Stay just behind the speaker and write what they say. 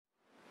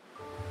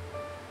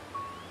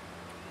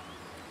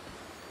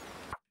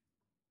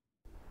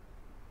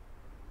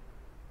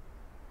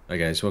Hi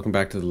guys, welcome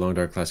back to the Long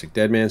Dark Classic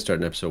Deadman,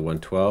 starting episode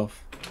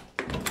 112.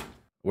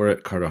 We're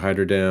at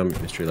Carbohydrate Dam,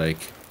 Mystery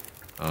Lake.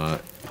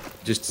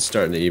 Just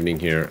starting the evening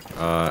here.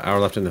 Hour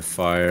left in the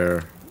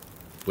fire.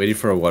 Waiting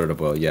for our water to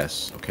boil,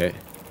 yes, okay.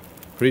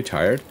 Pretty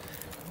tired.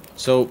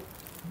 So,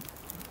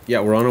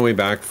 yeah, we're on our way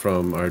back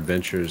from our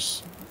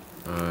adventures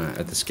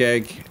at the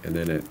Skeg, and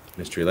then at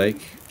Mystery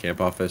Lake, camp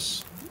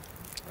office.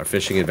 Our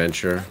fishing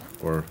adventure,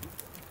 or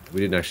we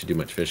didn't actually do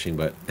much fishing,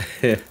 but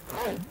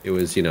it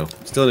was, you know,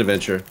 still an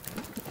adventure.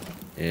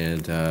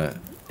 And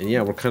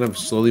yeah, we're kind of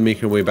slowly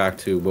making our way back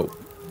to what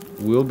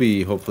will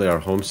be hopefully our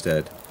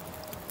homestead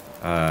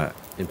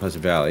in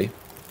Pleasant Valley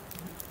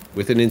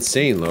with an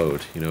insane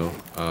load, you know,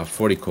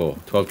 40 coal,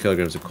 12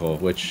 kilograms of coal,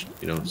 which,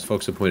 you know, as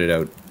folks have pointed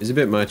out, is a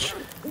bit much,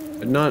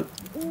 but not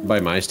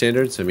by my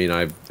standards. I mean,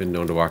 I've been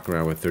known to walk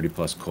around with 30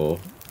 plus coal,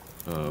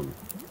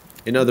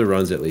 in other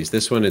runs at least.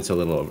 This one, it's a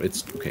little,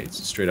 it's okay,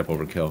 it's straight up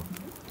overkill.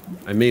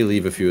 I may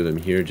leave a few of them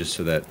here just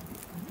so that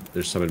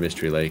there's some in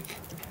Mystery Lake.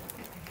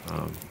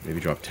 Maybe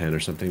drop 10 or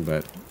something,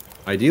 but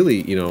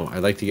ideally, you know,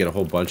 I'd like to get a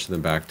whole bunch of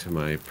them back to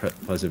my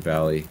Pleasant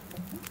Valley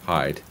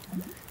hide.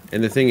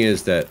 And the thing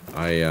is that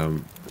I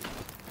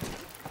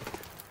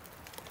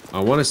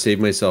want to save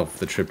myself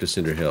the trip to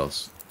Cinder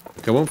Hills.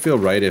 Like, I won't feel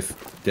right if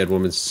Dead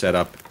Woman's set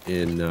up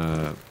in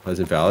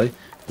Pleasant Valley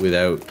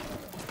without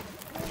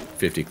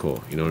 50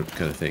 coal, you know,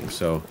 kind of thing.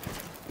 So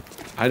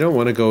I don't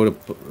want to go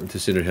to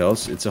Cinder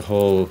Hills. It's a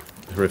whole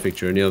horrific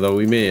journey, although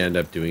we may end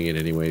up doing it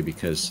anyway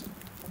because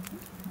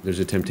there's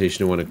a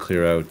temptation to want to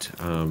clear out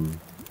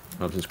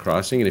Thompson's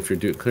Crossing, and if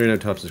you're clearing out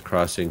Thompson's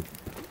Crossing,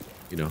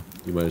 you know,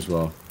 you might as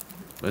well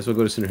go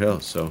to Cinder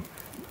Hills. So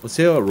let's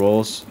see how it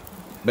rolls.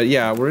 But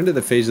yeah, we're into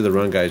the phase of the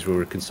run, guys, where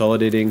we're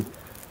consolidating.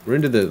 We're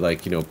into the,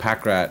 like, you know,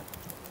 pack rat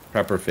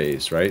prepper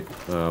phase, right?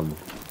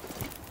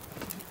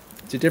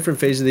 It's a different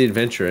phase of the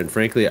adventure, and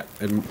frankly,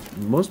 in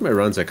most of my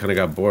runs, I kind of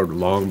got bored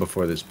long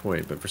before this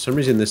point. But for some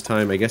reason this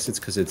time, I guess it's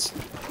because it's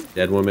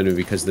Dead Woman and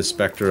because the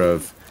specter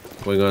of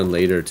going on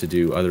later to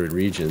do other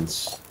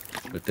regions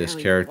with this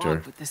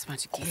character.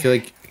 I feel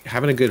like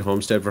having a good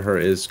homestead for her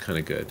is kind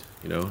of good,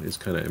 you know, is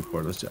kind of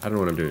important. I don't know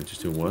what I'm doing,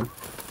 just do one.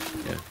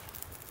 Yeah.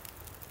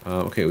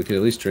 Okay, we can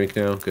at least drink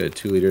now. Good,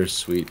 2 liters,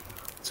 sweet.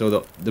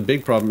 So the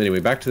big problem,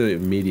 anyway, back to the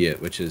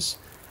immediate, which is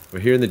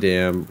we're here in the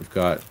dam. We've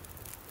got,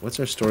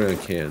 what's our story on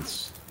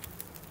cans?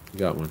 We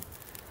got one.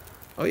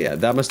 Oh yeah,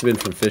 that must have been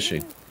from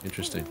fishing.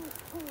 Interesting.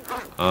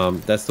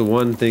 That's the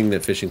one thing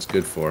that fishing's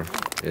good for,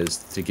 is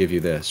to give you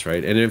this,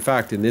 right? And in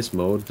fact, in this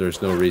mode,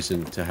 there's no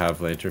reason to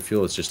have lantern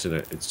fuel. It's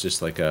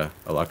just like a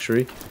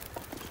luxury.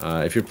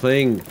 If you're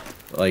playing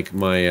like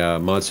my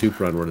mod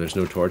soup run where there's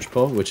no torch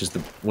pull, which is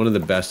one of the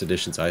best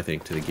additions I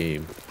think to the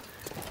game,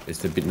 is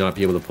to not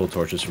be able to pull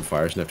torches from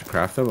fires and have to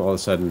craft them. All of a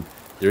sudden,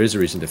 there is a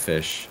reason to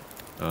fish.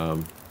 All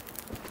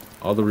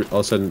of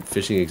a sudden,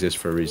 fishing exists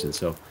for a reason.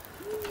 So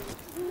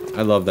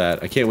I love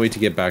that. I can't wait to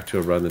get back to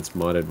a run that's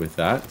modded with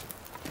that.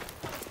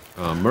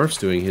 Murph's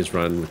doing his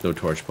run with no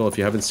torch pull. If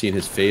you haven't seen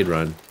his fade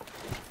run,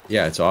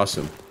 yeah, it's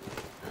awesome.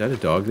 Is that a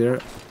dog there?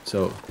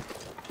 So,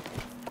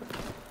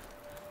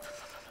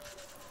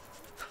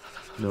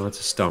 no, it's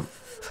a stump.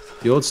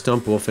 The old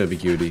stump wolf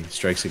ambiguity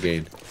strikes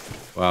again.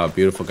 Wow,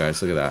 beautiful,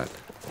 guys. Look at that.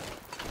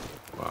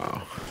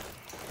 Wow.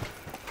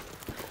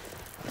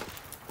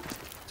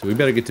 So we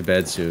better get to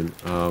bed soon.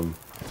 I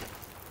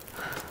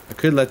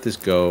could let this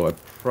go. I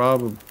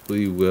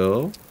probably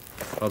will.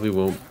 Probably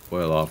won't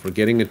boil off. We're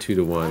getting a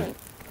 2-to-1.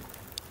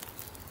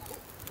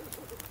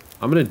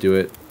 I'm gonna do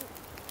it.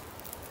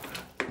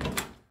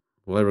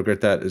 Will I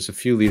regret that? There's a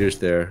few liters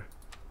there.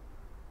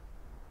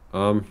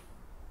 We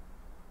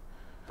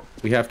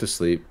have to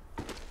sleep.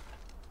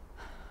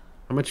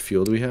 How much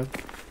fuel do we have?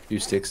 A few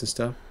sticks and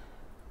stuff.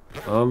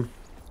 I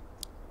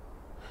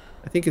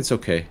think it's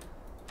okay.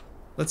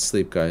 Let's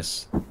sleep,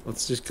 guys.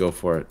 Let's just go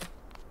for it.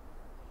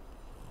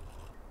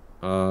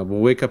 We'll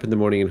wake up in the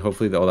morning and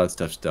hopefully all that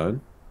stuff's done.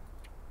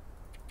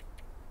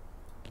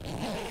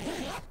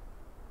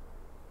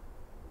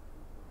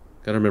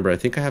 Gotta remember, I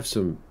think I have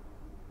some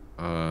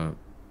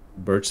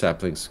birch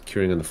saplings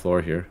curing on the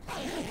floor here.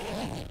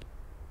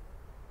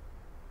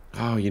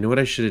 Oh, you know what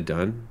I should have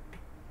done?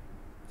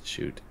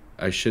 Shoot.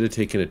 I should have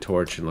taken a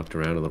torch and looked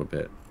around a little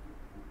bit.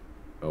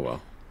 Oh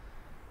well.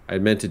 I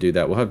meant to do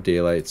that. We'll have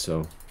daylight, so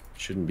it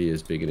shouldn't be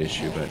as big an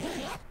issue, but...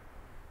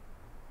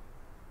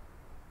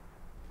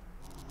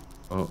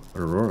 Oh,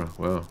 aurora.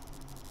 Wow.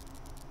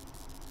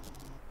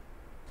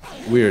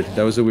 Weird.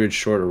 That was a weird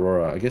short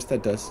aurora. I guess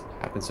that does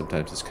happen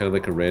sometimes. It's kind of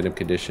like a random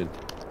condition.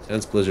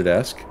 Sounds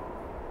blizzard-esque.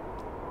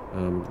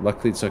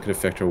 Luckily, it's not going to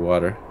affect our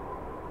water.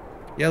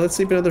 Yeah, let's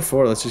sleep another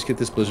 4. Let's just get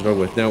this blizzard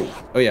over with. Now,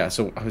 oh yeah,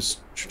 so I was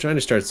trying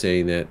to start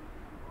saying that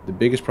the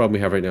biggest problem we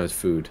have right now is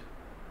food.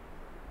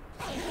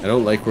 I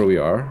don't like where we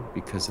are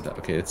because of that.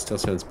 Okay, it still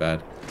sounds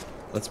bad.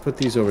 Let's put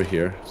these over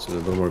here so they're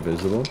a little more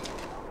visible.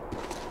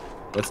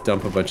 Let's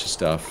dump a bunch of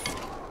stuff.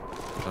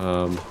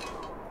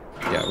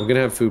 Yeah, we're gonna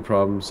have food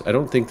problems. I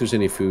don't think there's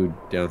any food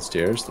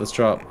downstairs. Let's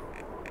drop.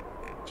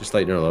 Just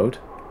lighten our load.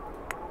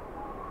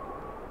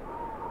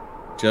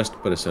 Just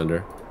put us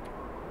under.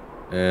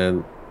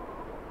 And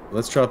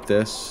Let's drop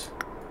this.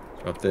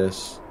 Drop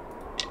this.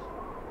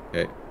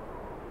 Okay.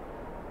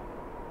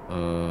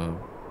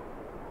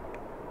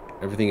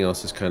 Everything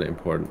else is kind of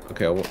important.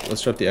 Okay, well,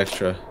 let's drop the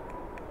extra.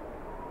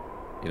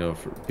 You know,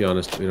 to be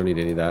honest, we don't need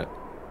any of that.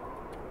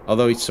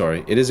 Although,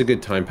 sorry, it is a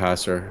good time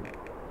passer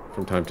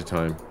from time to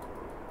time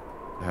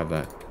to have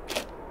that.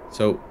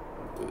 So,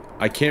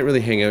 I can't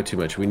really hang out too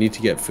much. We need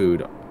to get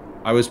food.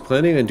 I was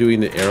planning on doing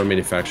the arrow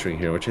manufacturing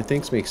here, which I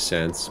think makes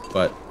sense,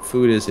 but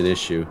food is an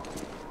issue.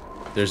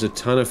 There's a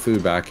ton of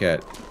food back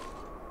at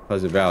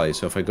Pleasant Valley,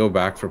 so if I go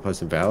back for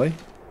Pleasant Valley,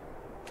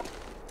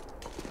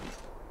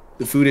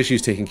 the food issue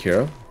is taken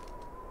care of.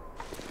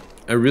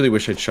 I really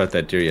wish I'd shot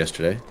that deer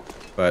yesterday,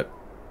 but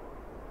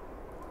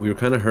we were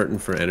kind of hurting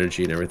for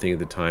energy and everything at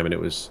the time, and it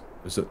was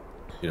a,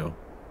 you know,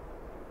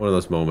 one of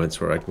those moments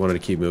where I wanted to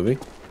keep moving.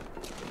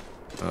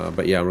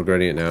 But yeah, I'm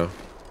regretting it now.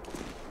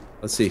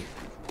 Let's see.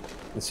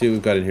 Let's see what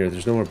we've got in here.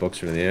 There's no more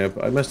books or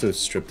anything. I must have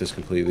stripped this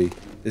completely.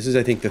 This is,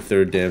 I think, the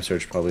third dam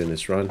search probably in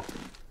this run.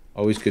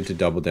 Always good to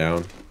double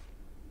down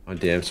on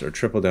dams, or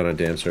triple down on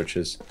dam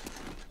searches.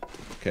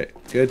 Okay,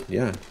 good.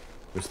 Yeah, it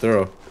was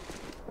thorough.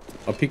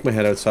 I'll peek my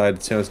head outside.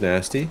 It sounds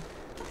nasty.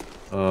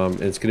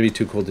 And it's going to be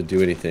too cold to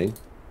do anything.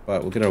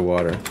 But we'll get our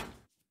water.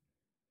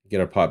 Get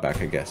our pot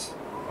back, I guess.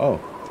 Oh.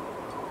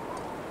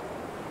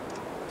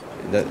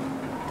 That's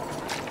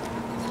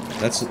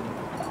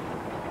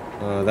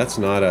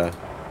not a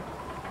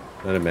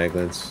mag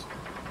lens.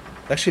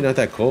 It's actually not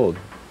that cold.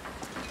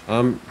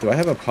 Do I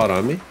have a pot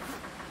on me?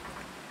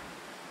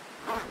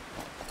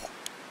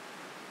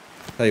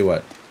 Tell you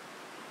what.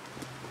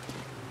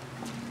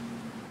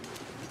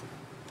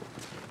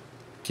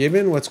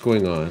 Given what's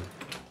going on,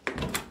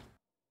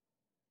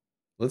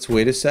 let's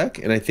wait a sec,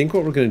 and I think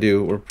what we're gonna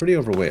do, we're pretty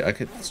overweight.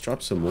 Let's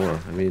drop some more.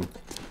 I mean,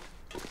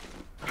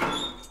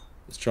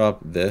 let's drop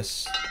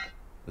this.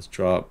 Let's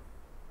drop.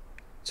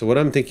 So what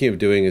I'm thinking of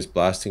doing is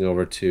blasting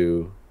over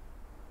to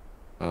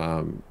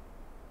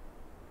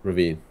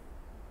ravine,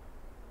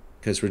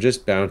 because we're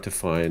just bound to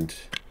find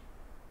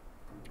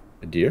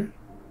a deer.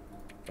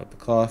 Drop the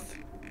cloth.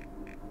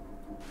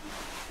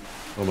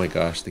 Oh my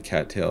gosh, the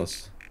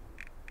cattails.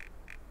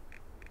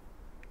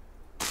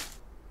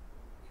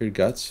 Cured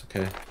guts.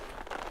 Okay.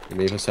 The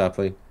maple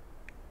sapling.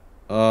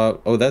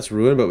 Oh, that's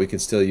ruined, but we can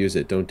still use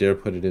it. Don't dare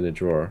put it in a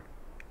drawer.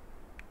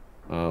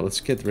 Let's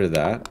get rid of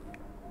that.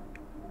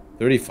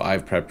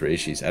 35 prepped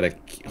reishis at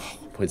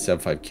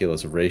 0.75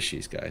 kilos of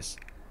reishis, guys.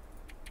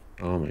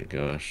 Oh my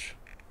gosh.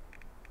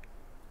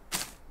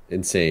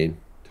 Insane.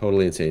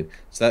 Totally insane.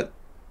 So that...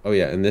 Oh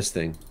yeah, and this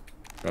thing.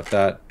 Drop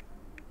that.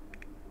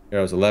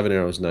 Arrows, 11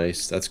 arrows,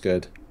 nice. That's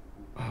good.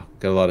 Oh,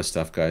 got a lot of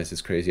stuff, guys.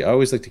 It's crazy. I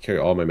always like to carry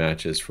all my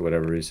matches for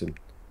whatever reason.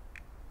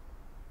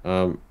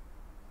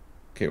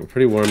 Okay, we're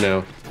pretty warm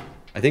now.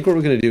 I think what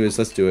we're gonna do is,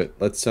 let's do it.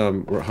 Let's,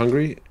 we're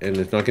hungry, and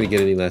it's not gonna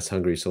get any less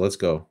hungry, so let's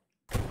go.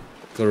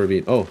 Go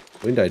ravine. Oh,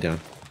 wind died down.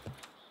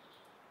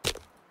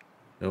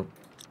 Nope.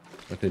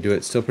 Not gonna do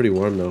it. Still pretty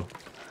warm, though.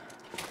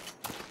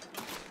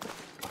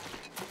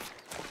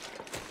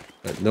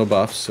 But no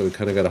buffs, so we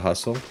kind of gotta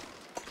hustle.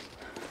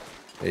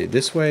 Hey,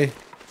 this way...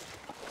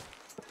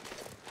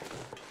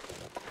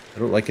 I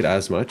don't like it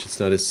as much. It's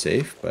not as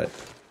safe, but...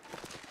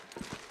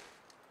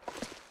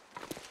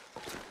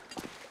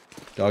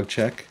 Dog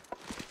check.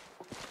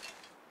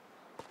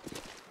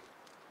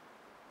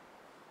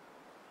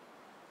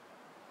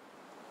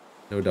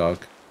 No dog.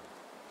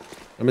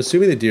 I'm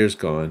assuming the deer's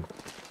gone.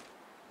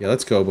 Yeah,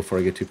 let's go before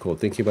I get too cold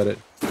thinking about it.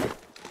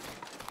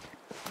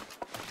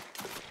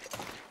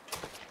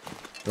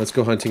 Let's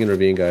go hunting in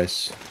ravine,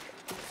 guys.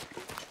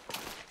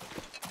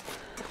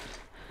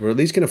 We're at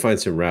least going to find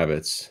some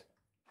rabbits.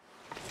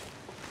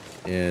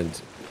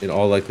 And in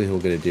all likelihood,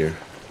 we'll get a deer.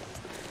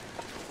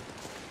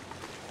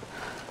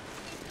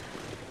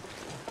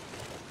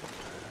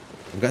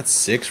 I've got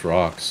 6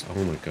 rocks.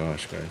 Oh my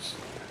gosh, guys.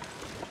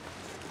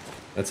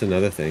 That's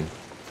another thing.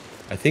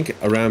 I think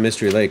around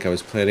Mystery Lake, I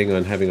was planning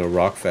on having a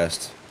rock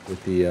fest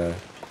with the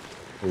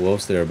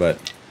wolves there,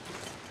 but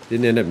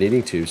didn't end up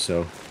needing to,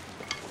 so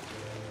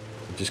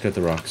I've just got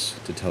the rocks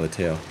to tell the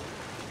tale.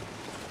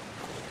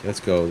 Okay,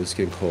 let's go. It's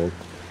getting cold.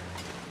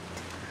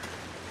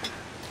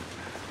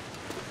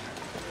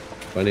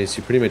 Bunnies,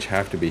 you pretty much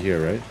have to be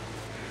here, right?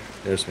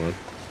 There's one.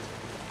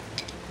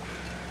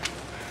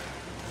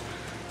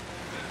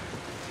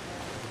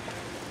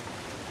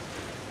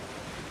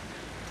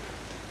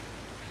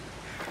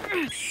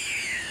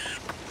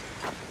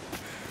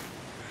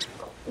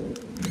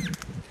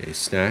 Okay,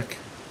 snack.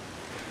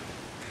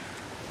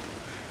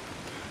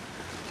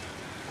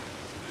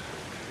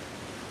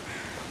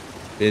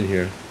 In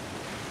here.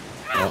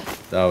 Oh,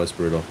 that was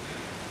brutal.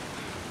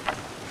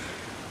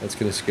 That's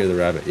gonna scare the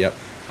rabbit. Yep.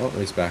 Oh,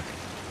 he's back.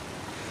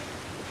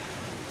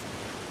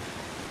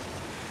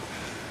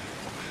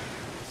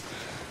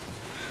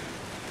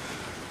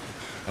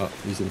 Oh,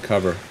 he's in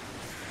cover.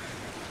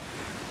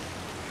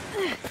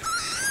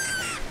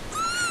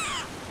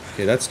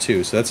 Okay, that's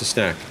 2, so that's a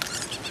snack.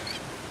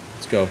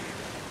 Let's go.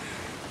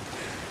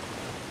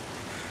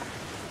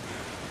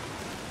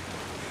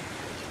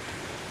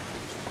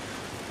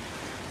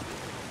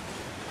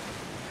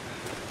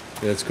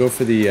 Yeah, let's go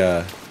for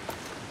the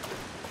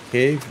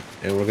cave,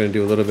 and we're gonna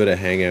do a little bit of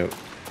hangout.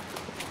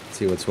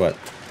 See what's what.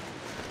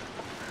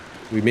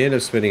 We may end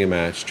up spinning a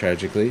match,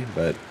 tragically,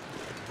 but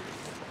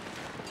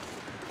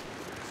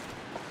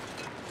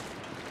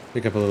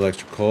pick up a little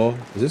extra coal.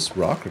 Is this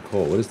rock or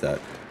coal? What is that?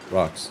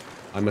 Rocks.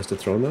 I must have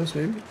thrown those,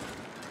 maybe?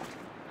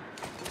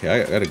 Okay,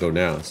 I gotta go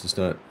now. It's just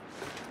not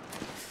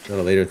a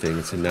later thing.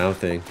 It's a now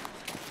thing.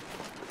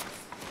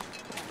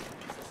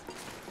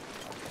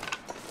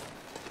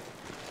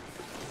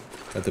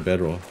 Got the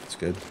bedroll. It's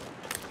good.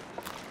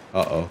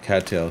 Uh-oh.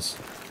 Cattails.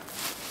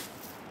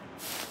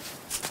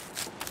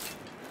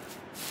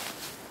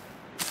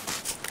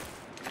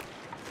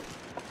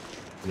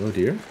 No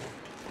deer?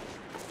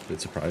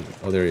 Bit surprising.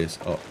 Oh, there he is.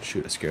 Oh,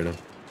 shoot. I scared him.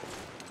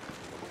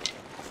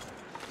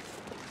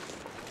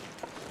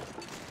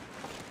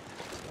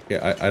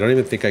 Yeah, I don't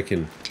even think I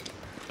can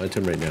hunt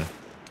him right now.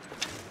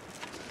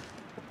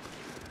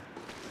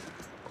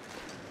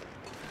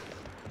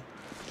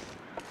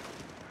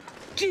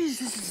 Jeez,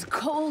 this is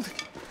cold.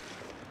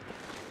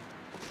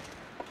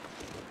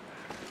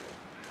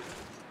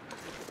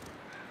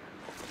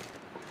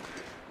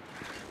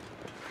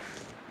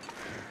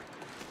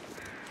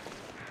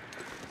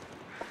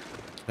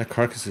 That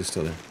carcass is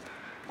still there.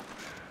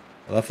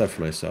 I left that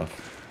for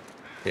myself.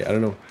 Okay, I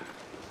don't know.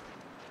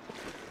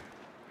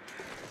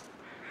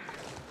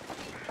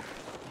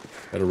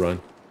 Gotta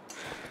run.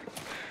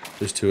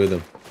 There's two of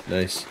them.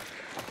 Nice.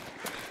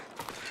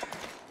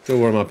 Go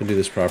warm up and do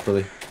this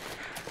properly.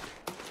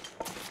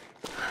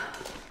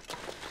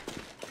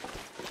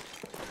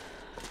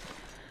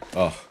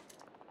 Oh.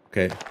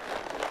 Okay.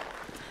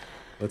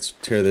 Let's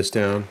tear this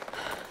down.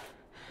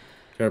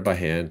 Tear it by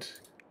hand.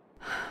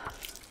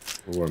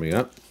 We're warming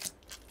up.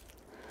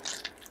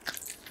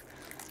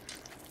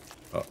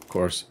 Oh, of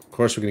course. Of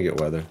course we're gonna get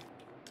weather.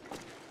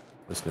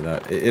 Listen to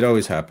that. It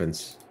always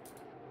happens.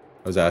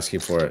 I was asking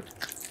for it.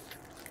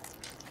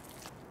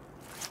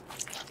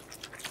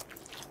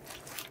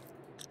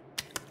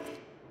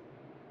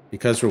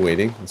 Because we're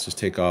waiting, let's just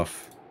take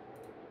off.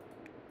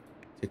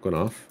 Take one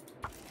off.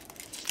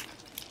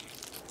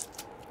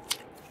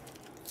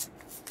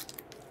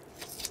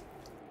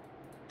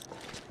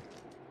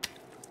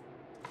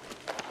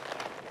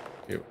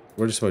 Okay,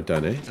 we're just about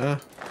done, eh? Ah,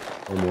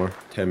 one more.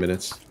 10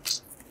 minutes.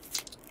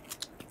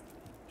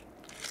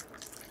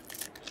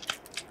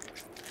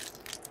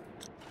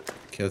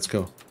 Okay, let's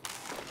go.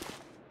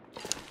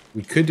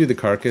 We could do the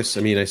carcass.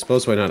 I mean, I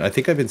suppose why not? I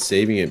think I've been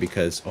saving it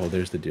because... Oh,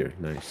 there's the deer.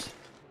 Nice.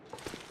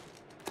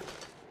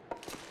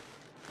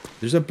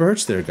 There's a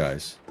birch there,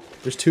 guys.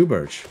 There's two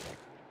birch.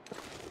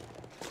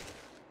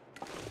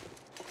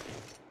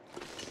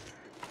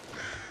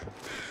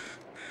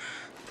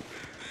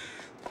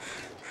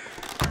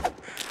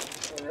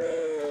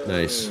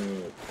 Nice.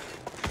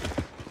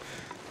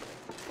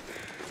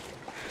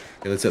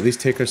 Okay, let's at least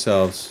take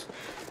ourselves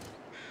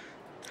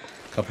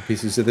a couple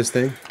pieces of this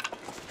thing.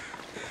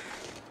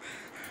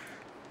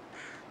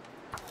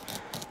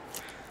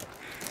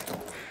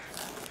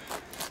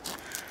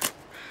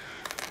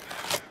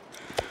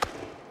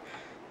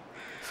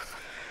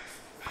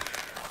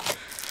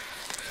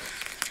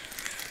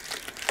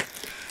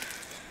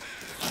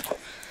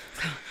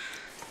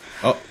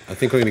 Oh, I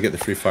think we're gonna get the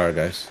free fire,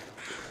 guys.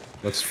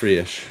 Looks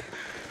free-ish.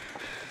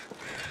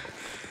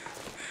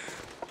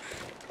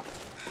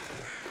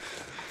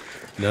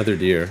 Another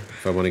deer,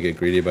 if I want to get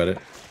greedy about it.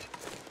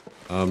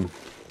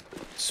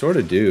 Sort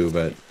of do,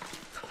 but...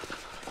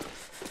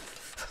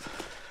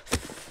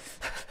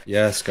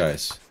 Yes,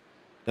 guys.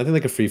 Nothing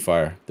like a free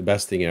fire. The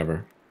best thing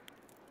ever.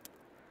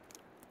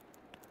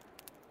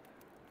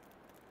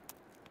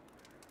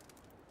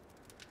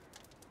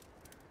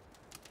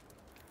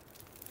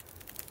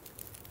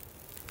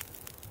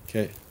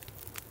 Okay.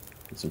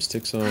 Put some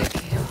sticks on.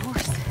 Okay, a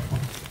horse.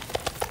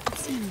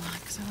 Let's see one,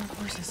 because I love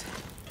horses.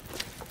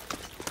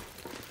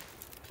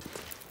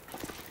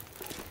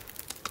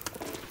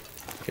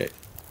 Okay,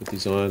 put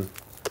these on.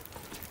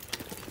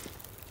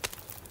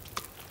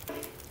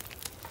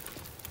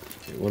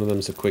 Okay, one of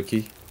them's a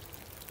quickie.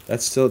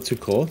 That's still too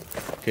cold?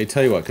 Okay,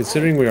 tell you what,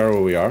 considering we are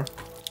where we are,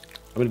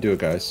 I'm gonna do it,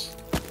 guys.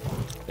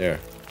 There.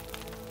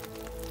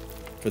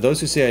 For those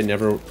who say I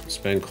never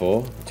spend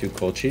coal, I'm too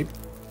coal cheap,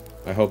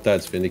 I hope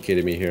that's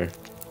vindicated me here.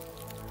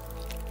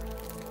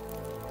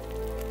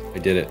 I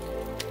did it.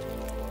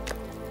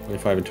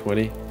 25 and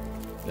 20.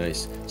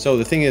 Nice. So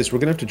the thing is, we're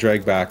gonna have to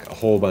drag back a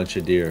whole bunch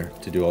of deer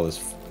to do all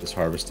this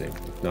harvesting.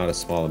 Not a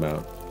small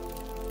amount.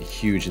 A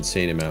huge,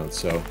 insane amount.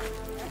 So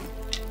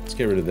let's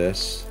get rid of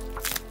this.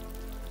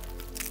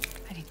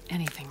 I need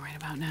anything right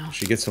about now.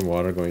 Should get some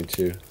water going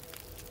too.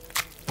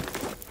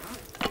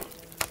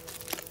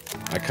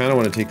 I kind of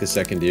want to take the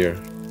second deer.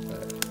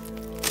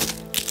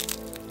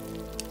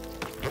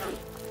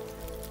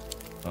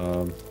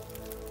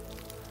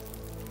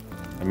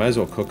 I might as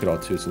well cook it all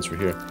too since we're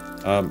here.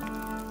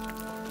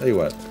 Tell you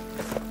what,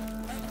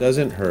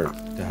 doesn't hurt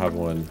to have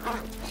one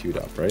queued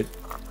up, right?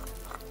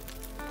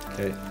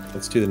 Okay,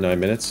 let's do the 9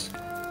 minutes.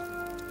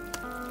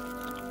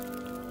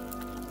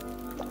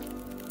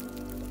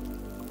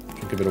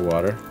 Drink a bit of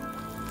water.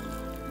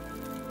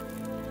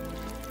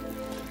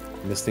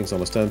 And this thing's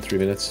almost done. 3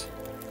 minutes.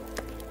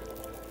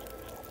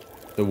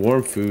 The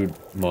warm food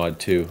mod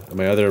too. In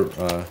my other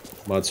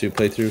mod soup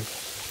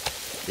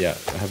playthrough, yeah,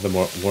 I have the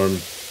warm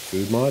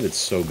food mod. It's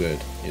so good.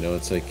 You know,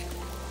 it's like...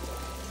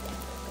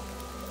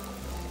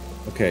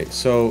 Okay,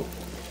 so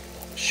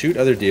shoot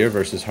other deer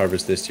versus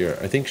harvest this deer.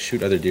 I think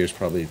shoot other deer is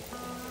probably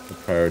the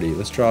priority.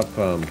 Let's drop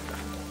 2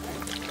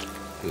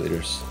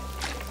 liters.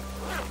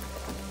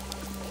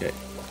 Okay,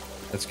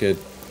 that's good.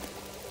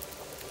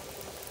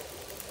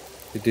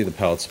 Could do the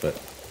pelts, but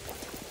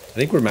I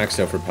think we're maxed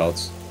out for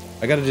pelts.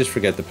 I gotta just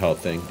forget the pelt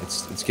thing.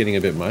 It's getting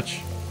a bit much.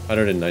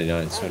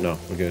 199, so no,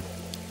 we're good.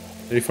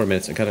 34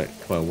 minutes. I gotta,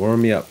 come on,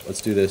 warm me up.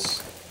 Let's do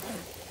this.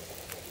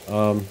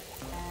 5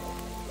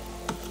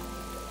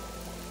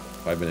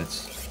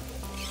 minutes.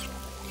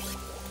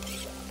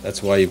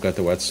 That's why you've got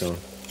the whetstone.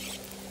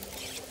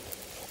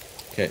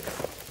 Okay.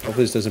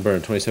 Hopefully this doesn't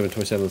burn. 27,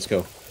 27, let's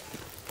go.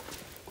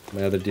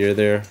 My other deer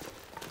there.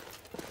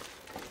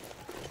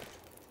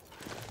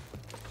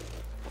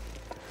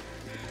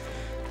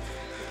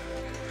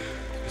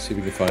 Let's see if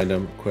we can find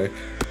them quick.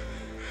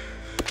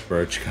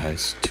 Birch,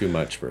 guys. Too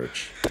much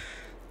birch.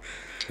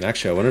 And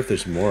actually, I wonder if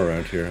there's more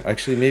around here.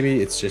 Actually,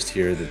 maybe it's just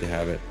here that they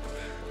have it.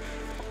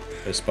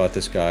 I spot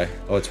this guy.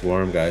 Oh, it's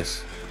warm,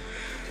 guys.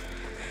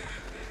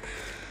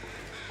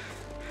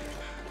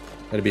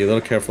 Gotta be a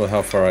little careful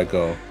how far I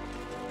go.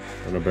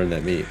 I'm gonna burn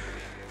that meat.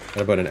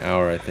 Got about an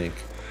hour, I think,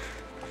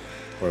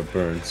 before it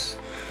burns.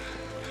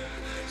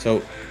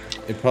 So,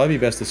 it'd probably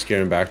be best to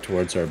scare him back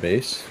towards our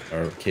base,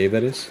 our cave,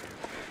 that is.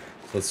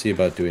 So let's see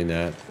about doing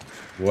that.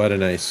 What a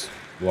nice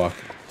walk,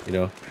 you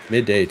know,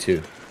 midday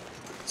too.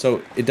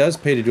 So it does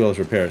pay to do all those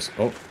repairs.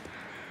 Oh.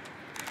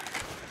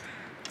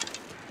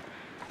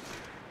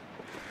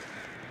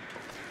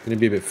 Gonna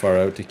be a bit far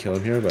out to kill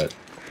him here, but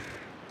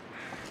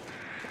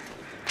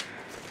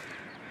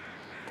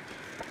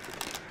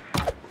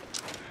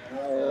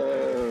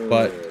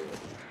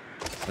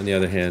on the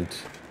other hand,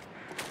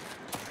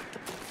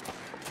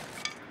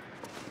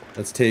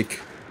 let's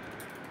take...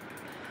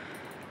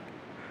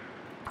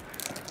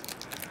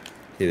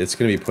 Okay, that's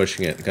gonna be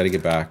pushing it. Gotta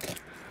get back.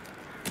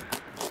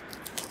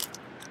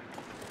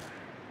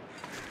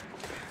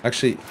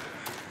 Actually,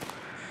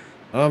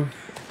 I'm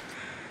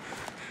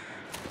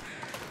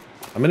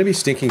gonna be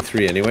stinking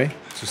 3 anyway.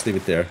 Let's just leave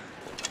it there.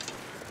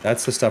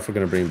 That's the stuff we're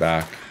gonna bring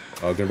back.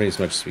 Oh, we're gonna bring as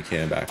much as we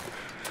can back.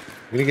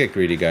 I'm gonna get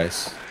greedy,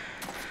 guys.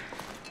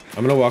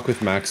 I'm gonna walk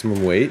with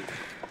maximum weight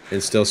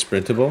and still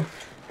sprintable.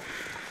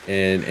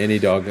 And any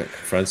dog that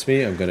confronts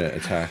me, I'm gonna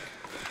attack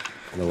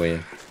on the way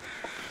in.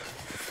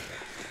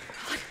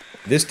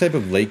 This type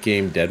of late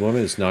game dead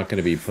woman is not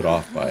gonna be put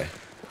off by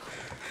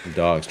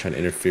dogs trying to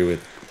interfere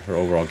with her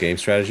overall game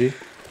strategy.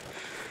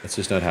 That's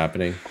just not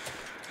happening.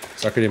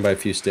 Suckered in by a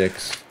few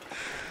sticks.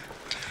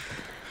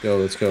 Go,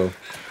 let's go.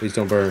 Please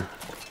don't burn.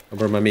 Don't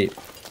burn my meat.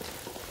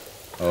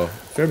 Oh,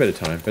 fair bit of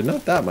time, but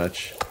not that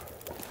much.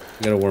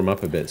 I gotta warm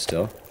up a bit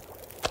still.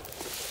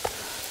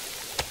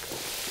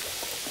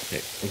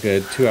 Okay, we're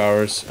good. 2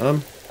 hours.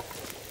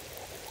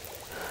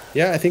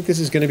 Yeah, I think this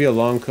is gonna be a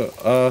long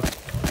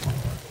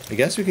I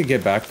guess we could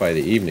get back by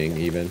the evening,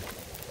 even.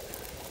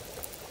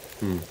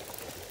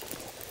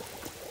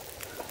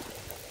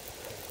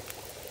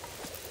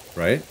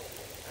 Right?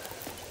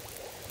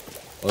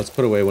 Well, let's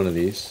put away one of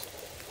these.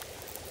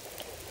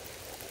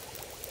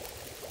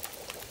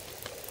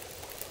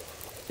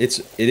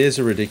 It is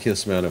a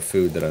ridiculous amount of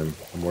food that I'm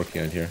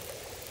working on here.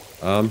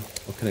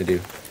 What can I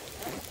do?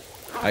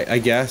 I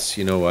guess,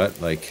 you know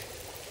what, like...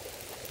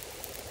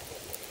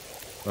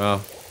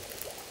 Well...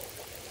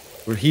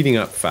 We're heating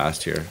up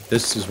fast here.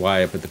 This is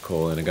why I put the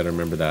coal in. I gotta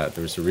remember that.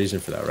 There was a reason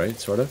for that, right?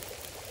 Sort of?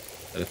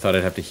 And I thought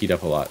I'd have to heat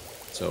up a lot.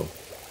 So...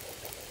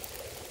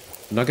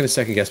 I'm not gonna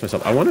second guess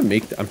myself. I want to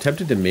make... I'm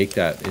tempted to make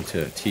that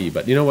into tea,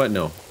 but you know what?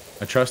 No.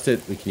 I trust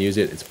it. We can use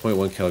it. It's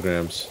 0.1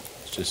 kilograms.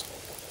 It's just...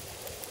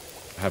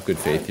 I have good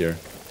faith here.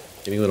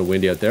 Getting a little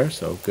windy out there,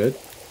 so good.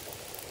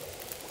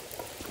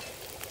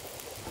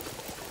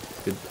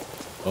 Good.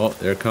 Oh,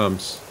 there it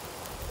comes.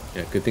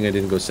 Yeah, good thing I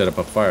didn't go set up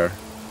a fire.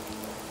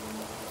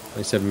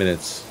 27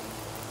 minutes.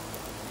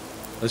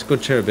 Let's go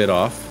tear a bit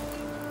off.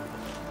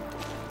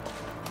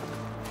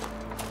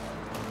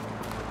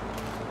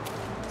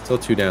 Still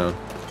 2 down.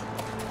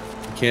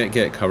 Can't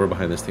get cover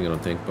behind this thing, I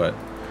don't think, but...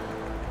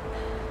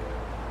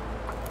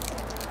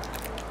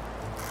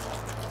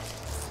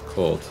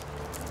 Cold.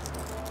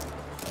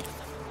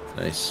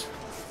 Nice.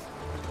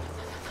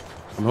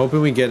 I'm hoping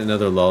we get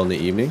another lull in the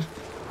evening.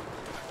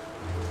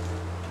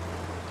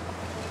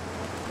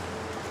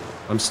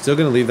 I'm still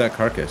gonna leave that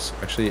carcass.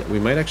 Actually, we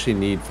might actually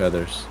need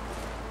feathers.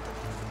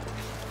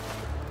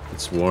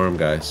 It's warm,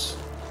 guys.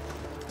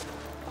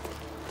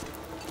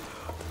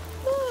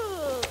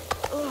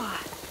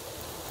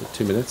 For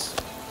 2 minutes.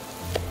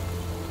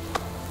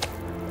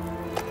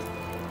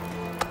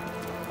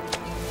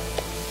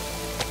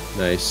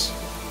 Nice.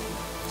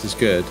 This is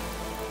good.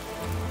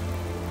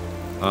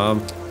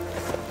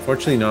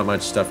 Fortunately not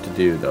much stuff to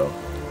do, though.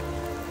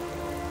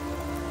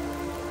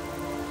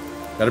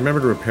 Gotta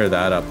remember to repair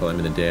that up while I'm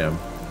in the dam.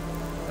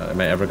 Am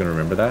I ever gonna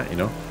remember that, you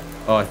know?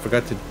 Oh, I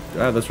forgot to...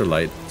 Ah, those were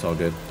light. It's all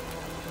good.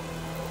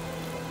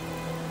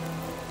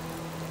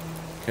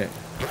 Okay.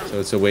 So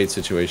it's a wait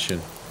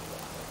situation.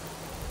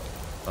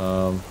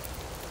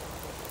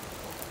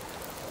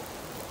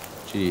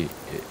 Gee.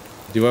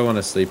 Do I want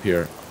to sleep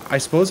here? I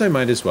suppose I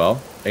might as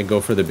well. And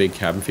go for the big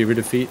cabin fever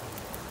defeat.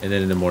 And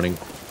then in the morning...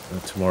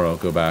 tomorrow,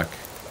 go back.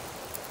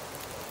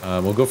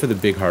 We'll go for the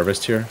big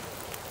harvest here.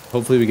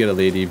 Hopefully we get a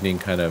late evening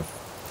kind of...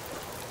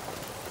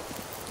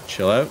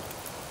 chill out.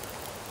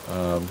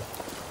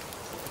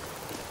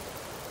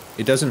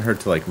 It doesn't hurt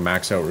to like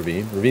max out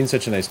Ravine. Ravine's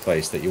such a nice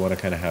place that you want to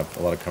kind of have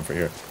a lot of comfort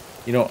here.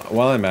 You know,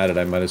 while I'm at it,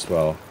 I might as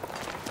well...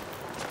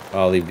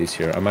 I'll leave these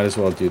here. I might as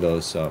well do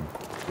those...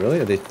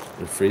 really? They're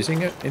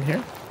freezing it in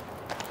here?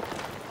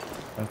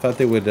 I thought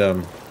they would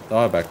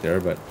thaw back there,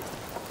 but...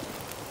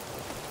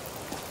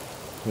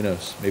 who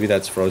knows? Maybe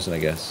that's frozen, I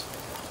guess.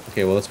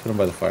 Okay, well, let's put them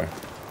by the fire.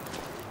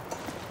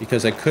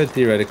 Because I could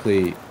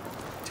theoretically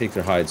take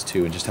their hides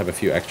too and just have a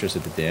few extras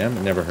at the dam.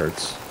 It never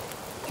hurts.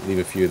 Leave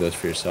a few of those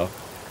for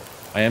yourself.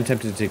 I am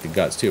tempted to take the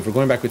guts too. If we're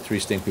going back with 3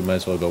 stink, we might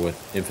as well go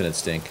with infinite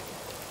stink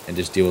and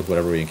just deal with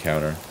whatever we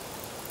encounter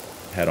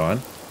head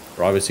on.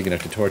 We're obviously going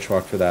to have to torch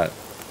walk for that.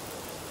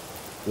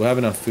 We'll have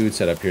enough food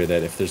set up here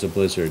that if there's a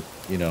blizzard,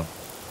 you know,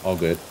 all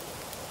good.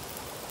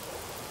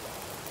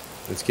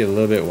 Let's get a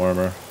little bit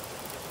warmer.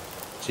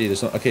 Gee,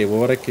 there's no... okay, well,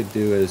 what I could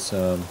do is...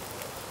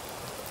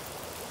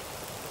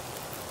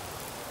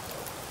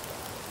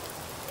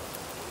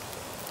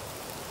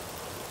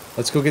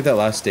 let's go get that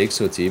last steak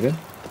so it's even.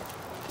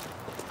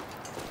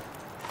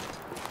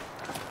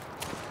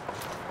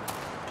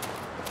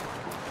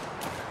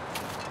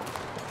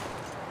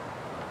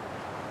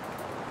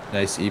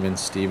 Nice, even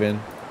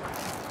Steven.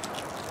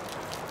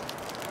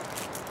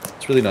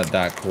 It's really not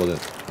that cold,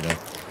 you know.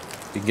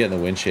 You can get in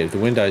the wind shade. If the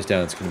wind dies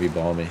down, it's going to be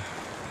balmy.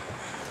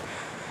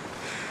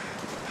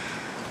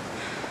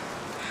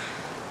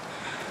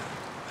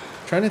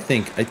 Trying to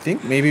think. I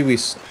think maybe we...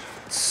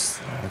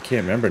 I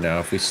can't remember now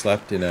if we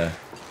slept in a...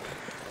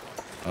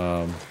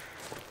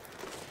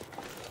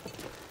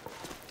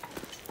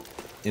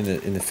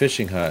 in the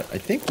fishing hut. I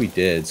think we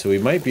did. So we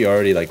might be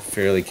already like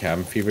fairly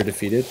cabin fever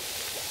defeated.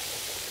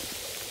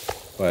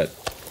 But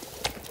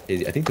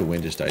I think the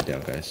wind just died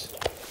down, guys.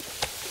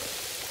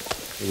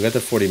 We got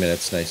the 40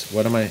 minutes. Nice.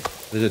 What am I...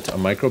 There's a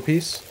micro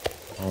piece?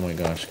 Oh my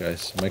gosh,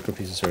 guys. Micro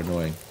pieces are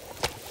annoying.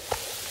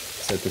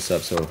 Set this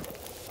up so...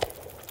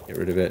 get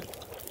rid of it.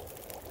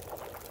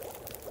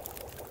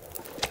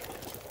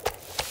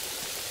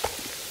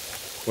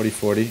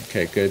 $40.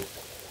 Okay, good.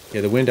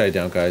 Yeah, the wind died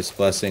down, guys.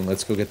 Blessing.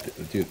 Let's go get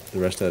do the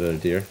rest out of the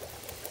deer.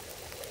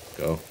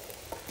 Go.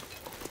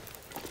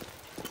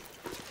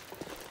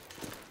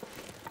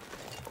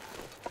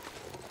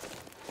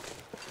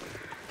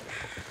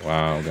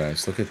 Wow,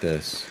 guys, look at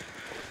this.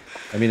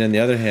 I mean, on the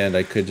other hand,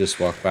 I could just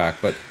walk back,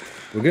 but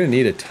we're going to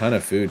need a ton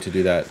of food to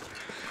do that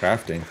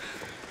crafting.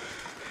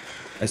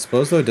 I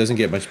suppose, though, it doesn't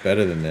get much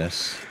better than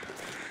this.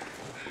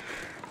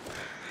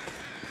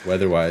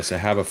 Weather-wise, I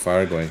have a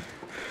fire going.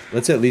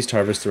 Let's at least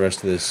harvest the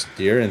rest of this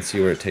deer and see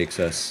where it takes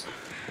us.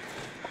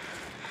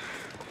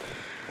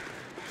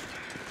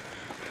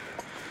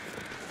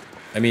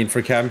 I mean,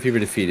 for cabin fever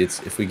defeat,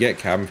 if we get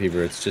cabin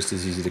fever, it's just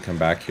as easy to come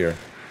back here.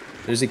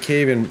 There's a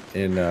cave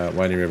in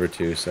Winding River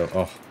too, so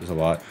oh, there's a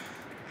lot.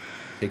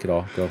 Take it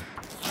all, go.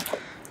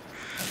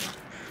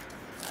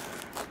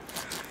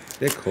 A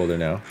bit colder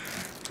now.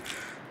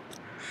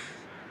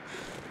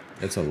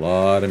 That's a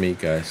lot of meat,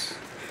 guys.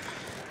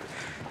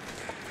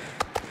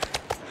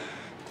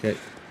 Okay.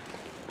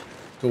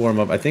 Go warm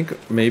up. I think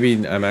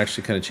maybe I'm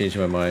actually kind of changing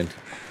my mind.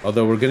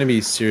 Although we're going to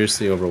be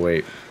seriously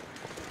overweight.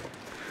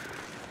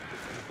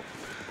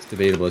 It's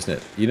debatable, isn't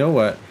it? You know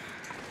what?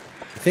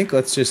 I think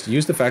let's just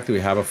use the fact that we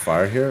have a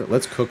fire here.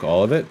 Let's cook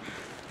all of it.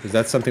 Because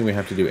that's something we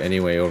have to do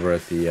anyway over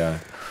at the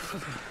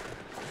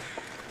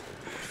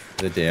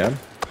dam.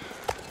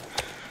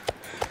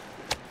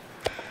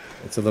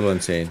 It's a little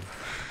insane.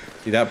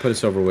 See, that put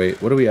us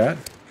overweight. What are we at?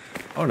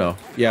 Oh no.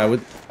 Yeah,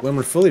 when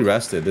we're fully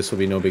rested, this will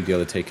be no big deal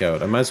to take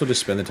out. I might as well just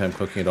spend the time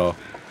cooking it all.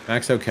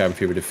 Max out cabin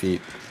fever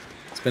defeat.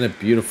 It's been a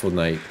beautiful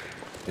night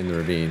in the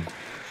ravine.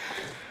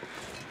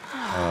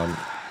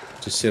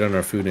 Just sit on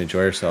our food and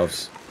enjoy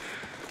ourselves.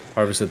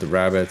 Harvest the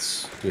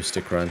rabbits, do a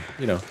stick run,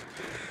 you know,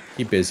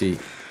 keep busy.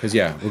 Because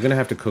yeah, we're going to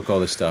have to cook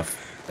all this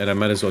stuff. And I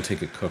might as well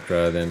take it cooked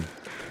rather than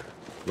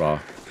raw.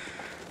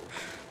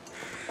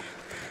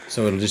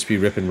 So it'll just be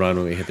rip and run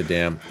when we hit the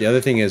dam. The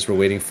other thing is we're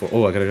waiting for...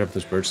 Oh, I gotta grab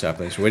those birch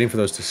saplings. We're waiting for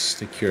those to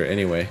secure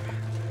anyway.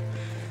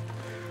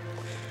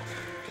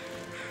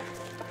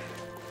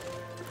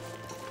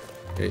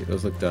 Okay,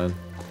 those look done.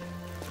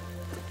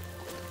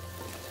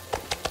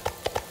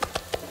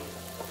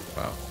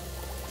 Wow.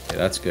 Okay,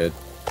 that's good.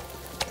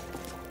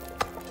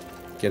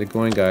 Get it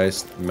going,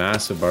 guys.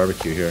 Massive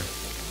barbecue here.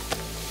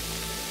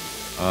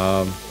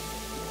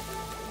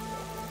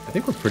 I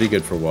think we're pretty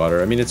good for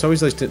water. I mean, it's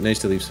always nice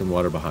to leave some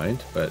water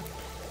behind, but...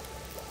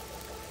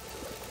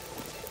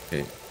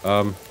 Okay,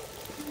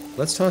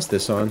 let's toss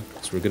this on,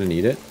 because we're going to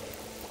need it.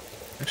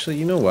 Actually,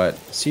 you know what?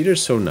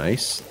 Cedar's so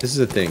nice. This is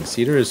the thing.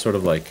 Cedar is sort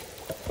of like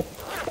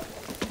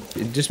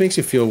It just makes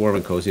you feel warm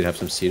and cozy to have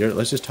some cedar.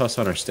 Let's just toss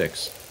on our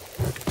sticks.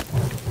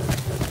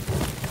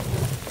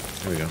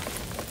 There we go.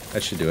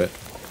 That should do it.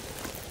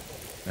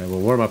 And we'll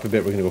warm up a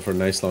bit. We're going to go for a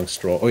nice long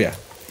stroll. Oh yeah,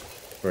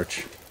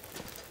 birch.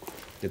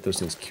 Get those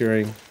things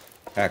curing.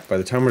 Heck, by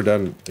the time we're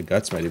done, the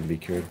guts might even be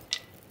cured.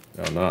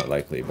 Well, not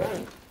likely, but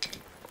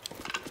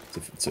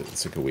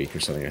it's like a week or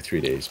something, or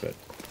 3 days. But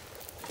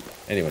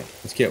anyway,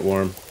 let's get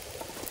warm.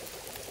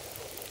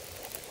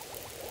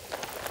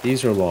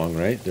 These are long,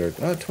 right? They're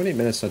 28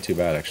 minutes, not too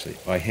bad actually.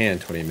 By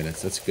hand, 20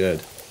 minutes. That's good.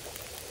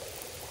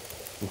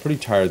 I'm pretty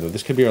tired though.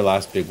 This could be our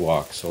last big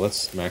walk, so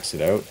let's max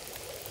it out.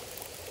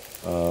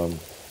 Yeah,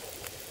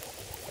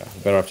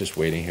 I'm better off just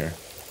waiting here.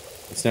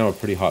 It's now a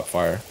pretty hot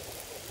fire.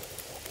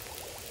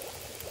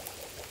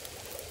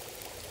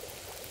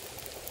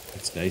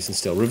 It's nice and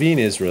still. Ravine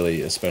is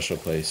really a special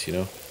place, you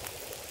know.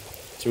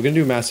 So we're gonna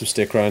do a massive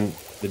stick run.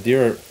 The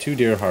deer, 2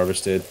 deer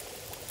harvested.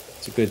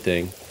 It's a good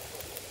thing.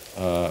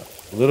 A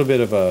little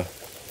bit of a,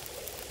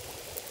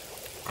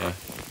 yeah,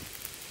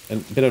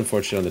 and a bit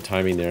unfortunate on the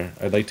timing there.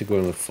 I'd like to go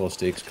in with full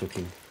steaks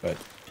cooking, but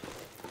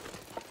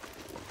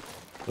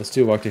let's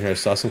do a walk down here. I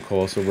saw some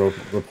coal, so we'll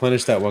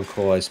replenish that 1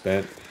 coal I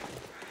spent.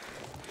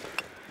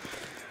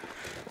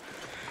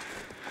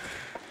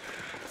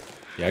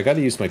 Yeah, I got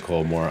to use my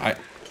coal more.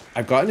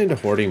 I've gotten into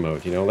hoarding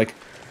mode, you know, like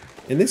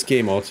in this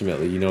game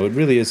ultimately, you know, it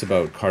really is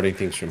about carting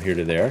things from here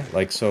to there.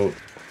 Like, so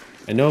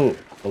I know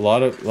a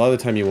lot of the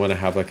time you want to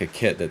have like a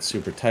kit that's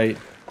super tight.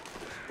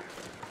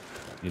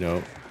 You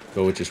know,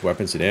 go with just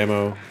weapons and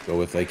ammo, go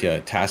with like a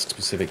task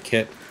specific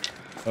kit.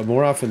 But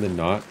more often than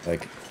not,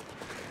 like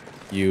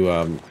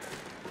you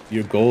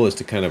your goal is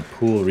to kind of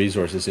pool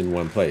resources in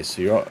one place.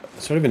 So you're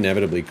sort of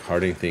inevitably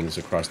carting things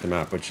across the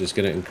map, which is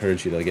going to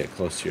encourage you to get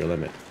close to your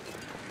limit.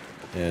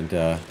 And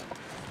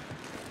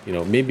you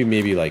know,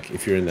 maybe like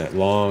if you're in that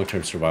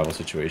long-term survival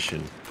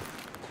situation,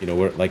 you know,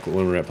 like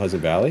when we're at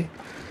Pleasant Valley,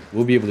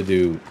 we'll be able to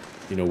do,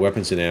 you know,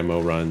 weapons and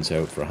ammo runs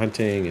out for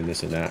hunting and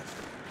this and that.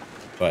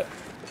 But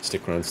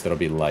stick runs that'll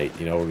be light,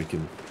 you know, where we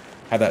can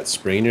have that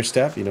spring in your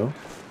step, you know.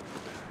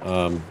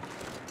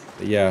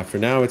 But yeah, for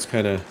now it's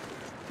kind of,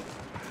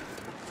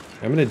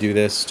 I'm gonna do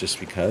this just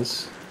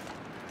because.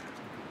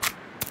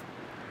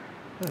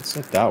 Oh, it's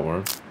not that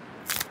warm.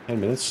 10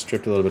 minutes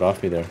stripped a little bit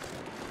off me there.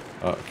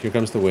 Here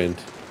comes the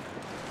wind.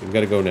 We've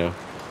got to go now.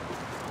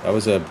 That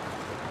was a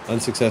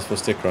unsuccessful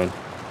stick run.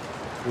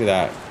 Look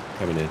at that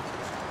coming in.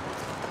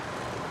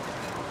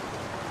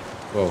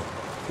 Whoa,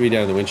 3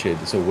 down the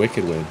windshade. It's a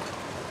wicked wind.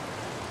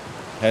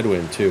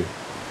 Headwind too.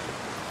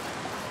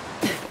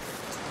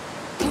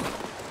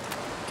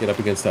 Get up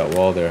against that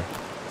wall there.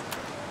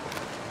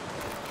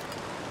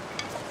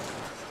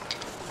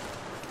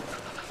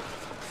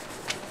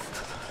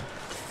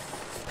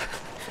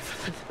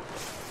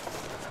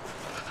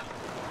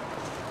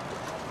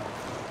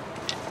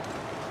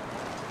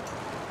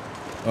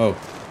 Oh,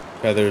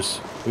 feathers.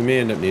 We may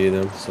end up needing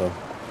them, so.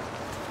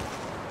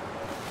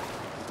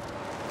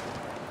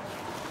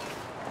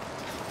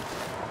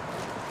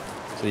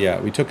 So yeah,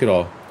 we took it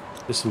all.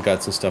 There's some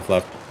guts and stuff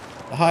left.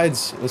 The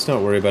hides, let's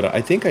not worry about it.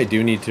 I think I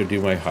do need to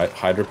do my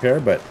hide repair,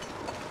 but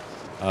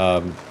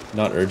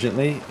not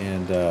urgently,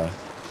 and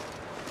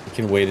we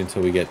can wait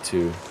until we get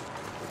to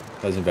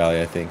Pleasant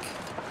Valley, I think.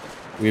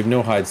 We have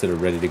no hides that are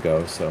ready to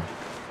go, so.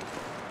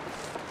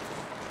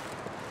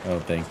 I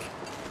don't think.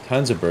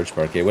 Tons of birch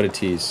bark, eh? What a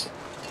tease.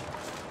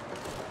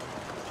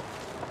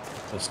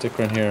 So stick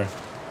run here.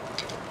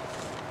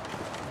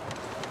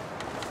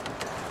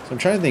 So I'm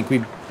trying to think.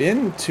 We've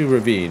been to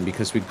Ravine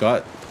because we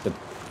got the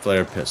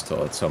flare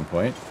pistol at some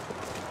point.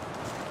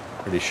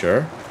 Pretty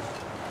sure.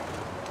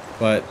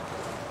 But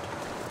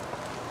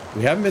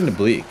we haven't been to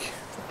Bleak.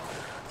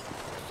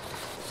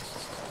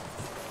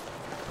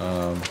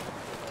 And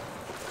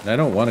I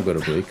don't want to go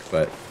to Bleak,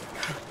 but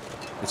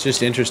it's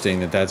just interesting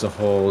that that's a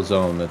whole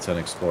zone that's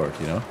unexplored,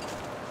 you know?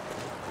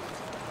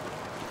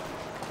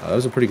 That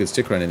was a pretty good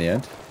stick run in the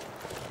end.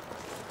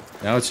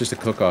 Now it's just a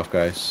cook-off,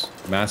 guys.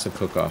 Massive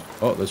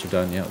cook-off. Oh, those are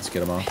done. Yeah, let's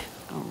get them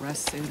off. Oh,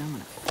 rest suit. I'm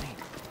gonna faint.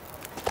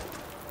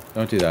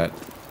 Don't do that.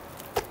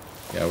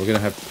 Yeah, we're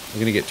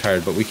gonna get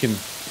tired, but we can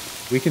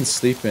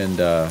sleep and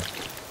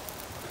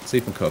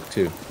cook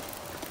too.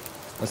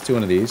 Let's do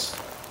one of these.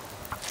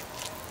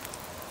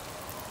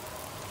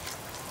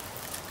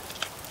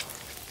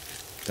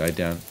 Died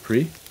down.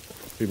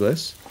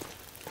 Pre-bliss.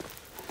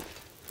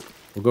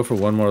 We'll go for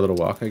one more little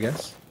walk, I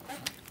guess.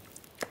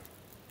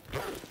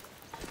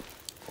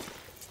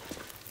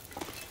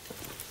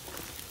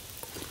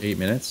 Eight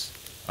minutes.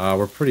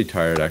 We're pretty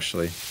tired,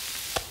 actually.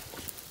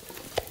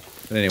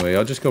 But anyway,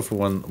 I'll just go for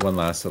one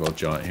last little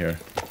jaunt here.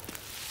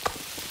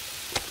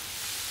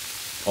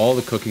 All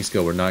the cooking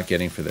skill we're not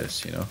getting for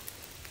this, you know?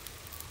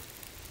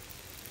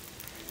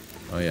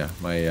 Oh yeah,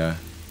 my,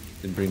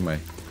 didn't bring my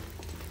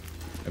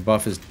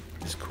buff is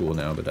cool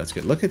now, but that's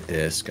good. Look at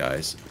this,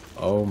 guys.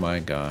 Oh my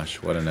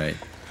gosh, what a night.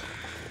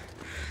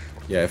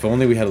 Yeah, if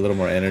only we had a little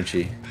more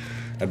energy,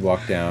 I'd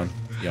walk down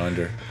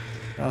yonder.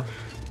 Oh,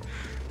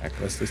 heck,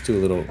 let's do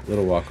a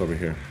little walk over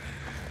here.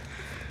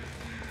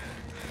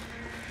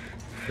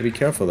 But be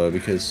careful though,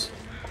 because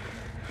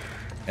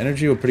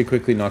energy will pretty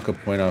quickly knock a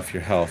point off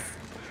your health.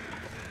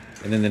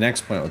 And then the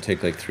next point will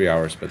take like 3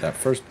 hours, but that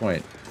first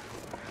point,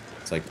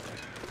 it's like,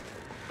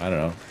 I don't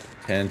know,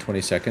 10,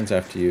 20 seconds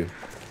after you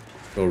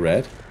go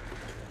red.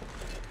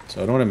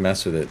 So I don't want to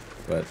mess with it,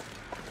 but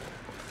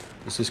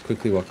let's just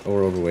quickly walk. Oh,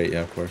 we're overweight,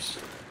 yeah, of course.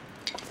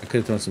 I could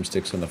have thrown some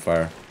sticks on the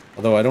fire.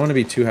 Although I don't want to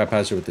be too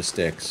haphazard with the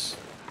sticks.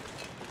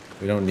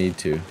 We don't need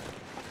to.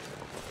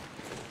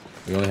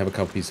 We only have a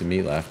couple pieces of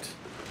meat left.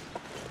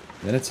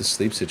 And then it's a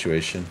sleep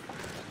situation.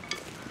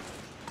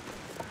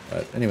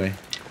 But anyway,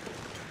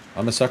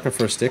 I'm a sucker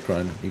for a stick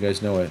run. You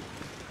guys know it.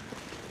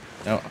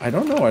 Now, I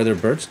don't know. Are there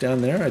birch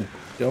down there? I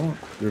don't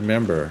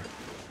remember.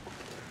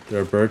 There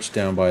are birch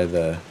down by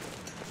the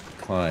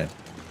climb.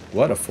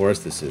 What a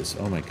forest this is.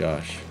 Oh my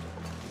gosh.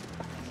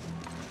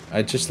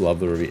 I just love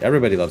the ravine.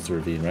 Everybody loves the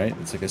ravine, right?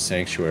 It's like a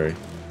sanctuary.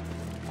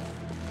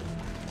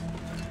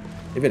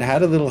 If it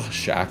had a little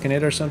shack in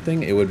it or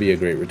something, it would be a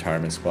great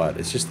retirement spot.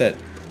 It's just that,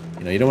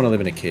 you know, you don't want to live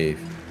in a cave.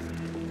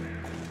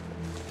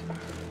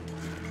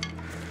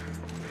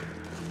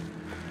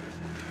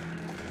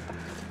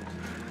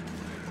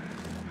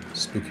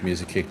 Spooky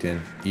music kicked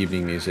in.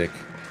 Evening music.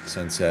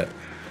 Sunset.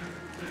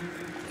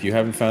 If you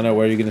haven't found out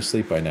where you're going to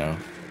sleep by now,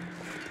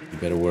 you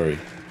better worry.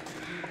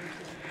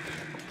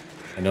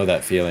 I know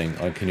that feeling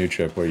on canoe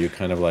trip where you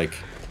kind of like,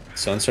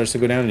 sun starts to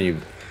go down and you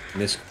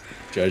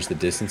misjudge the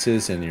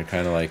distances and you're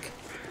kind of like,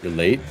 you're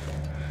late.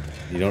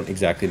 You don't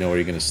exactly know where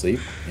you're going to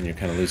sleep and you're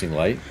kind of losing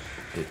light.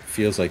 It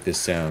feels like this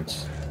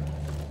sounds.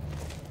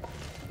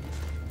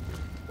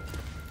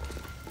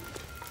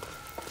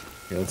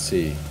 Okay, let's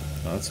see.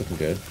 Oh, that's looking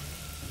good.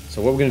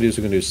 So what we're going to do is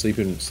we're going to do sleep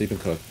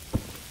and cook.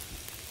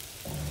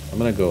 I'm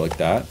going to go like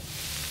that.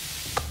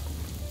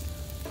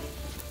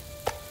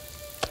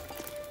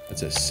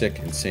 That's a sick,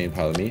 insane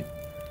pile of meat.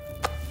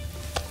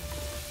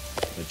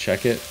 I'm gonna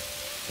check it.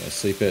 I'm gonna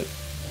sleep it.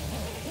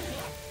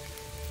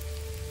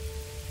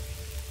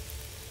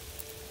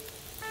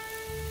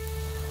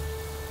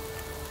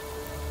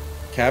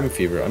 Cabin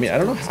fever. I mean, I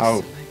don't know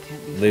how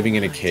living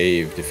in a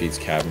cave defeats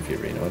cabin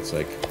fever, you know? It's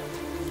like...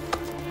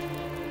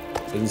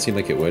 It doesn't seem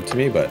like it would to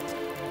me, but...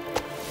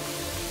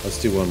 Let's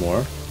do one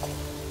more.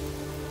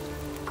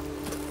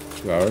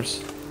 2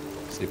 hours.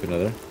 Sleep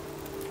another.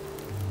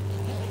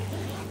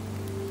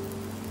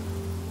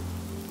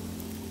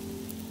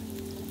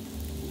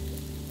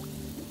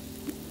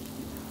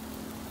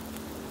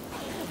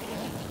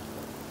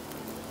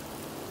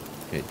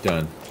 Okay,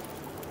 done.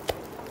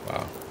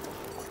 Wow.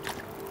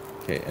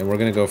 Okay, and we're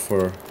gonna go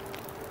for,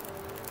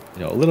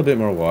 you know, a little bit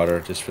more water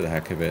just for the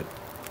heck of it.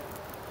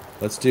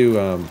 Let's do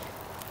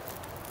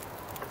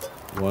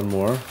one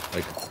more,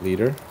 like,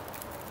 liter.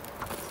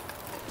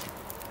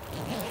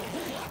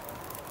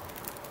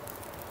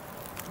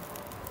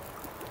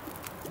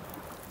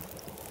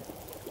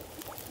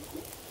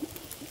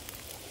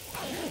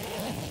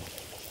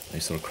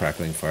 Nice little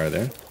crackling fire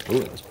there.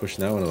 Ooh, I was pushing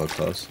that one a little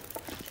close.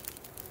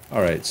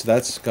 Alright, so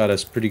that's got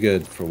us pretty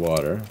good for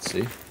water. Let's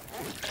see.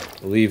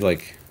 We'll leave,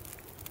 like...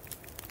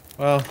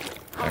 Well,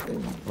 how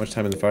much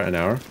time in the fire? An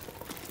hour?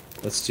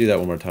 Let's do that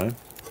one more time.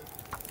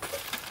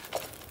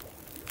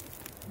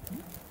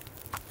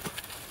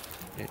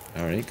 Okay,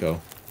 alright,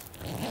 go.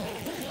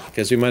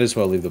 Because we might as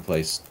well leave the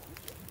place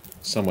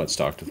somewhat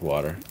stocked with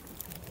water.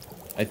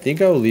 I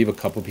think I'll leave a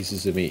couple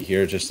pieces of meat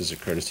here just as a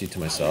courtesy to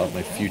myself,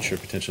 my future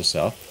potential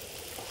self.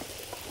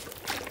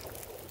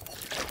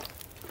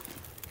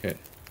 Okay.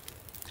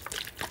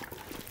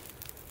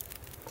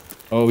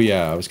 Oh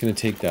yeah, I was gonna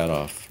take that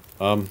off.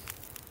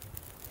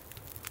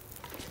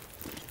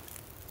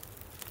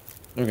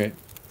 Okay.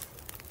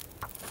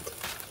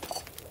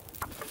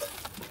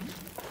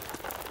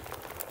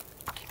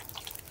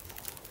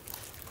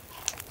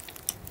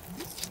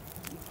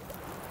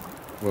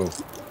 Whoa.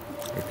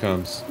 Here it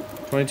comes.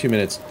 22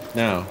 minutes.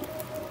 Now,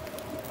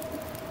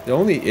 the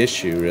only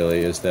issue really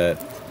is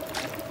that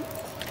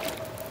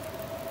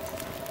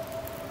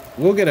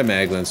we'll get a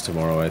mag lens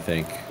tomorrow, I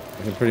think.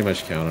 I can pretty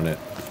much count on it.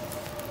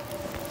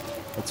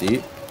 Let's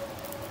eat.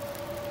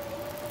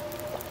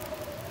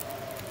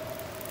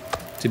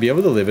 To be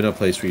able to live in a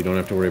place where you don't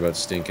have to worry about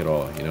stink at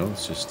all, you know?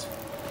 It's just...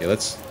 Okay,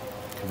 let's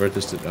convert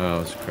this to... Oh,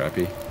 it's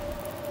crappy.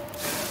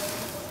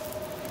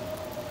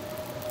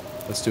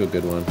 Let's do a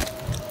good one.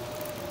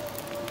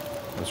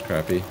 That was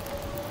crappy.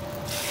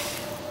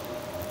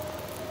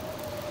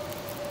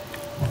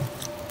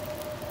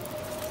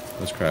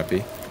 That was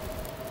crappy.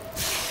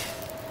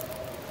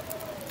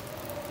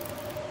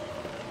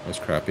 That was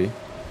crappy.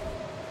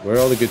 Where are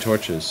all the good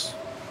torches?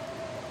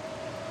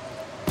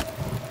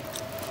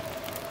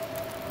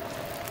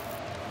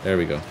 There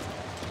we go.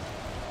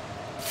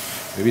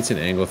 Maybe it's an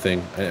angle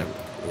thing.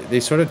 They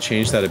sort of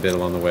changed that a bit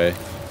along the way.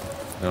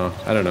 No,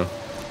 I don't know.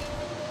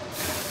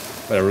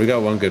 Whatever, we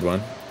got one good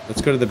one.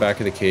 Let's go to the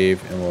back of the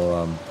cave and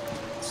we'll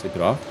sleep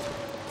it off.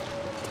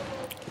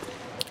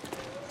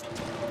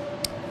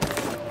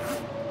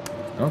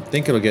 I don't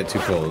think it'll get too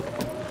cold.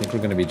 I think we're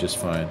going to be just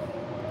fine.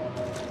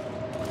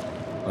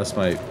 Unless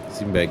my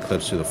sleeping bag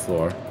clips through the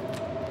floor.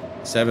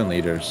 7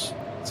 liters.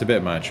 It's a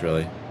bit much,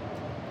 really.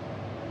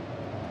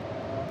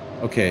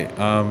 Okay,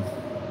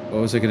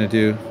 what was I gonna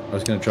do? I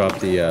was gonna drop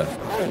the,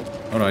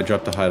 oh no, I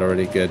dropped the hide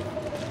already, good.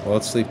 Well,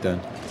 let's sleep then.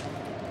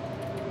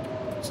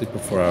 Sleep for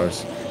 4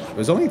 hours. It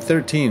was only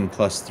 13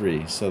 plus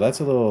 3, so that's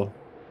a little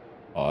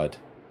odd.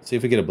 Let's see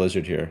if we get a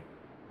blizzard here.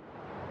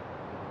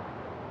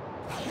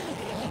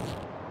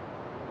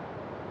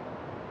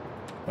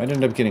 Might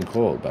end up getting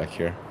cold back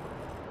here.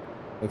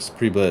 Looks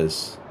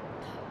pre-blizz.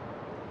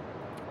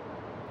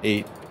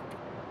 8.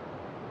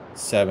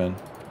 7.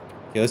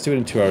 Okay, let's do it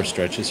in 2-hour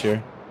stretches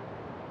here.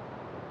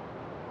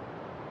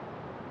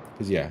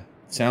 Because, yeah,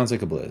 it sounds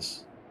like a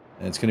blizz.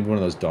 And it's going to be one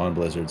of those dawn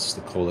blizzards,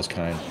 the coldest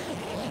kind.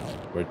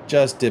 Where it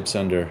just dips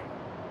under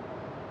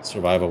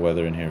survival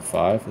weather in here.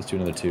 5. Let's do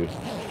another 2.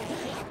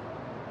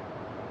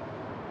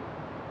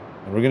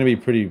 And we're going to be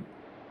pretty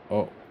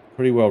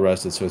well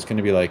rested, so it's going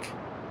to be like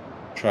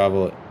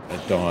travel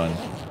at dawn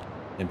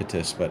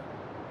impetus, but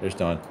there's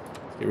dawn.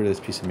 Let's get rid of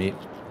this piece of meat.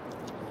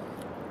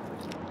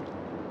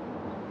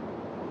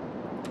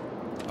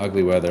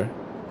 Ugly weather.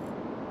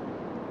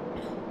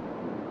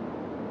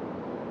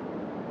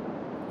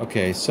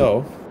 Okay,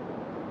 so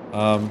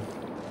how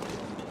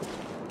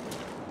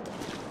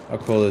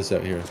cold is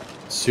it out here?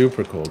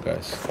 Super cold,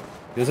 guys.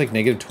 Feels like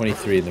negative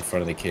 23 in the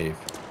front of the cave.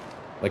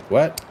 Like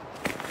what?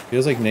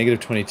 Feels like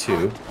negative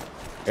 22.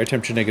 Air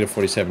temperature negative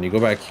 47. You go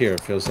back here, it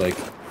feels like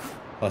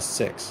plus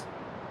 6.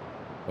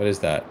 What is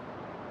that?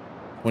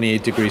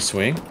 28 degree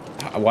swing?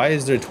 Why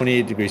is there a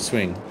 28 degree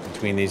swing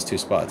between these two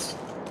spots?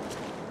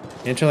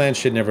 Hinterland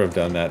should never have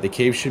done that. The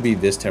cave should be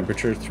this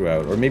temperature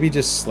throughout, or maybe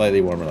just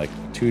slightly warmer, like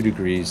 2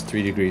 degrees,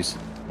 3 degrees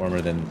warmer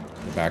than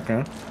the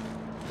background.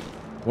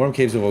 Warm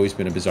caves have always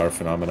been a bizarre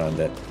phenomenon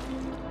that,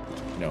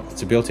 you know,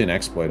 it's a built-in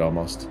exploit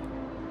almost.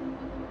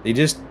 They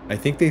just, I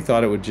think they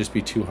thought it would just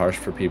be too harsh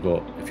for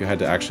people if you had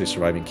to actually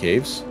survive in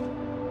caves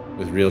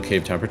with real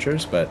cave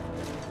temperatures, but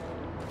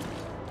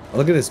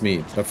look at this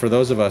meat. But for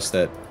those of us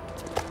that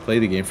play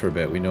the game for a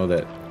bit, we know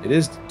that it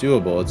is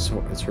doable.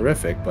 It's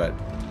horrific, but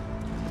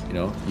you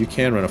know, you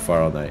can run a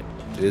fire all night.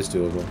 It is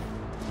doable.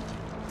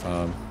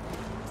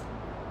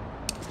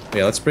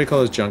 Yeah, let's break all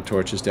those junk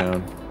torches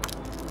down.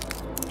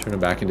 Turn them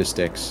back into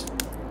sticks.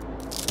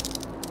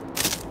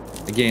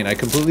 Again, I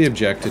completely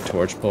object to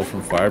torch pull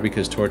from fire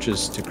because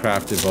torches to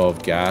craft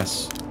involve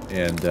gas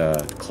and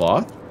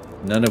cloth,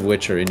 none of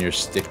which are in your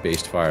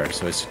stick-based fire.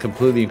 So it's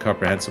completely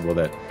incomprehensible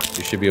that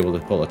you should be able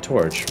to pull a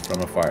torch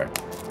from a fire.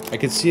 I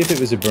could see if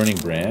it was a burning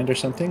brand or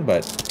something,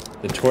 but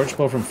the torch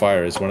pull from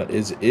fire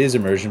is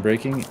immersion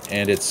breaking,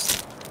 and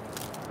it's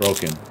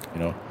broken. You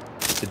know,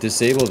 to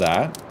disable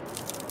that,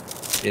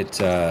 it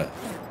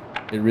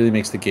really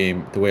makes the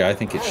game the way I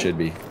think it should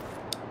be.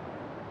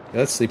 Yeah,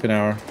 let's sleep an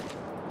hour.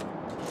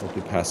 Hope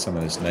we pass some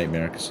of this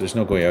nightmare, because there's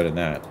no going out in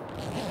that.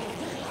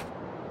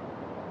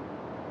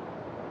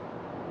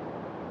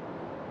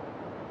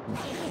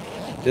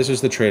 This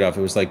was the trade-off.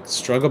 It was like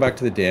struggle back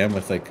to the dam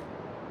with like,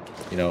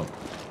 you know,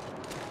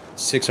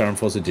 6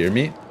 armfuls of deer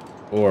meat,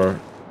 or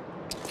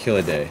kill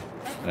a day.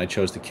 And I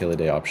chose the kill a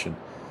day option.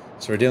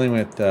 So we're dealing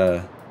with,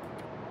 oh,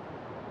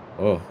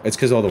 it's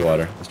because all the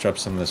water. Let's drop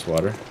some of this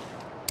water.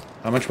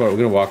 How much water? We're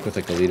going to walk with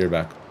like a liter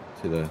back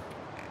to the...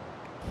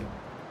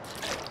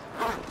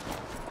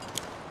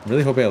 I'm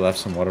really hoping I left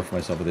some water for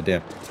myself at the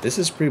dam. This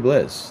is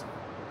pre-blizz.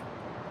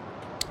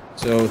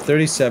 So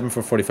 37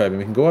 for 45, and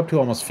we can go up to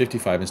almost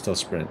 55 and still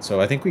sprint. So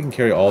I think we can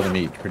carry all the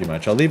meat, pretty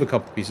much. I'll leave a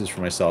couple pieces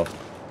for myself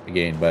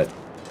again, but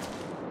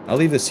I'll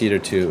leave the cedar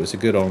too. It was a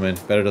good omen.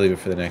 Better to leave it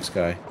for the next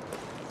guy.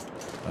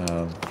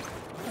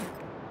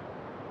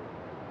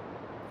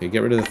 Okay,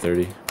 get rid of the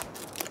 30.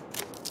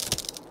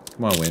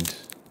 Come on, wind.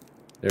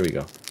 There we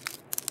go.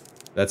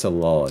 That's a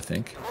lull, I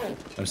think.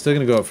 I'm still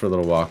going to go out for a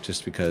little walk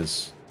just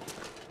because...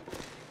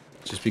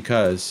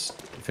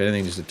 if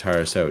anything, just to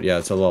tire us out. Yeah,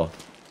 it's a lull.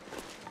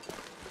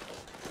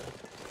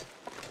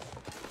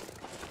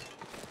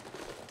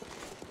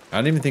 I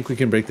don't even think we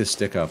can break this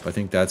stick up. I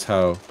think that's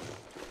how...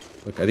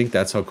 Look, I think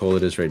that's how cold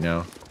it is right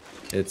now.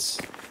 It's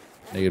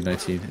negative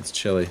 19. It's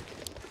chilly.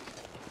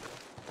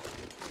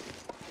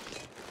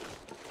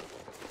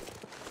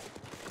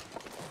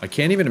 I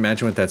can't even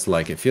imagine what that's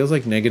like. It feels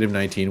like negative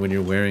 19 when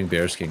you're wearing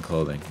bearskin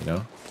clothing, you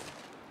know?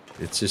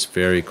 It's just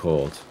very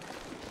cold.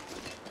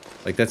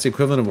 Like, that's the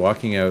equivalent of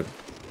walking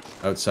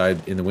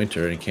outside in the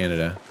winter in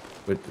Canada,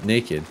 but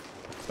naked,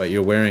 but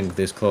you're wearing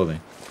this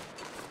clothing.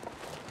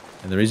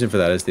 And the reason for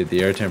that is that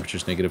the air temperature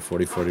is negative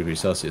 44 degrees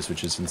Celsius,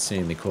 which is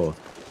insanely cold.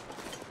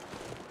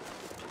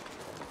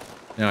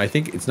 Now, I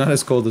think it's not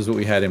as cold as what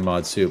we had in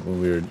Mod Soup when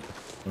we were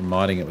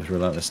modding it with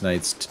Relentless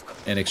Nights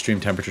and Extreme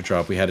Temperature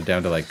Drop. We had it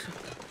down to like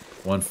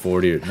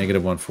 140 or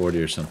negative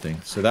 140 or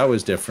something. So that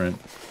was different.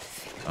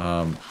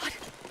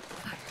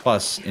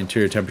 Plus,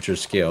 interior temperature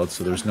scaled,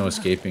 so there was no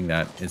escaping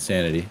that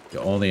insanity.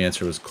 The only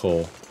answer was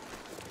coal.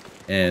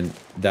 And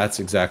that's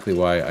exactly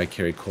why I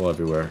carry coal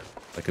everywhere,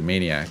 like a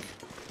maniac.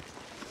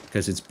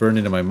 Because it's burned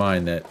into my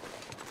mind that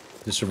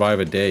to survive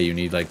a day, you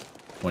need like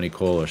 20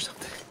 coal or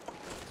something.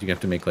 You have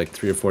to make like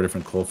 3 or 4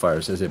 different coal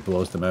fires as it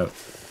blows them out.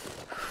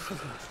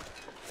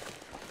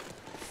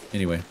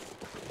 Anyway.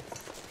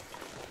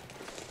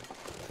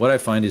 What I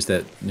find is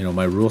that, you know,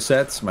 my rule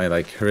sets, my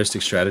like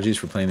heuristic strategies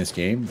for playing this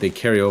game, they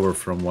carry over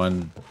from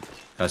one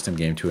custom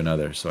game to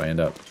another. So I end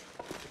up,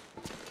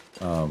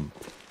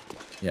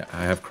 yeah,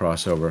 I have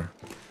crossover.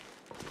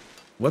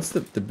 What's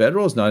the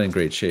bedroll is not in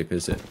great shape,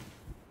 is it?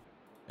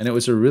 And it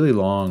was a really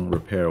long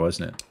repair,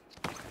 wasn't it?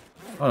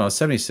 Oh no,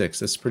 76.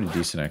 That's pretty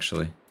decent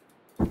actually.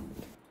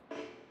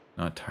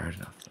 Not tired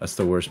enough. That's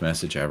the worst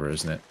message ever,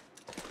 isn't it?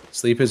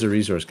 Sleep is a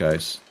resource,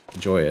 guys.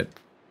 Enjoy it.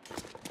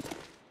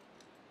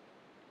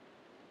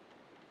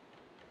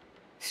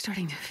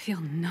 Starting to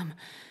feel numb.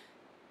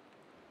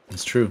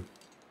 It's true.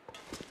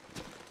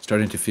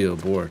 Starting to feel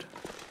bored.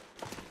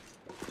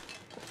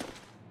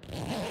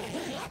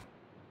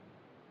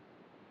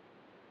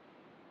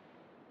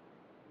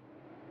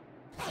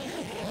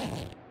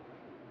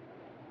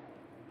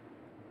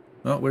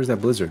 Oh, where's that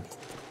blizzard?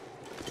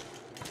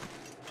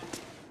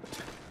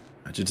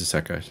 Just a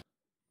sec, guys.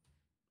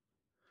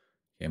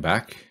 Came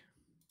back.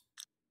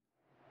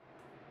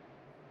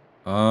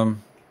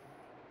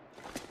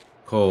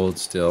 Cold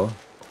still.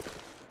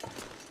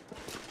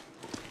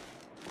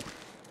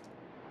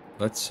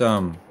 Let's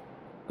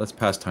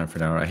pass time for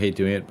now. I hate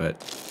doing it, but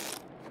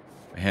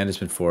my hand has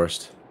been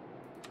forced.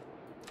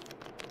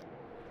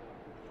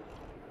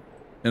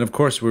 And of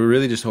course, we're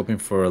really just hoping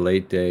for a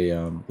late day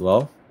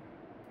lull.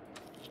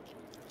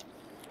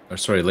 Or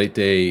sorry, late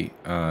day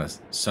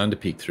sun to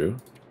peek through.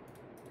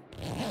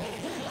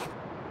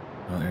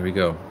 Oh, there we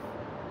go.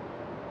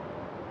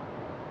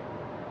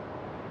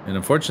 And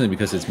unfortunately,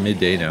 because it's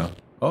midday now.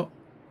 Oh,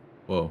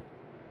 whoa.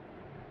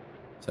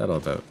 What's that all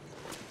about?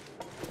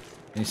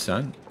 Any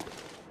sun?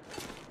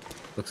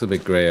 Looks a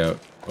bit gray out.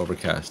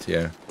 Overcast,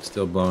 yeah.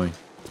 Still blowing.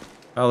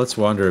 Oh, let's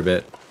wander a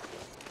bit.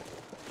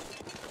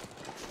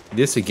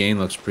 This again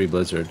looks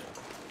pre-blizzard.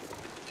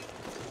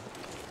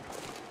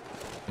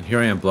 And here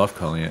I am bluff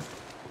calling it.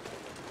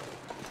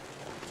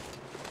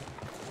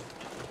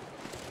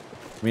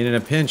 I mean, in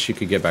a pinch, you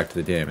could get back to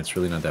the dam. It's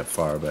really not that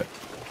far, but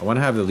I want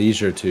to have the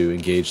leisure to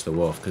engage the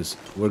wolf, because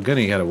we're going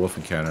to get a wolf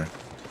encounter.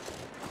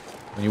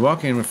 When you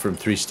walk in from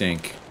 3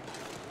 stink,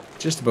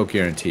 just about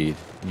guaranteed.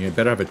 And you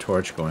better have a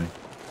torch going.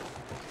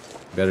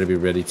 You better be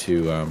ready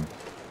to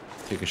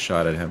take a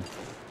shot at him.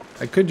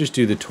 I could just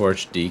do the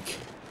torch deke,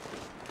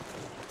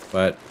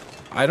 but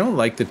I don't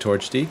like the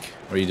torch deke,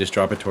 where you just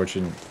drop a torch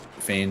and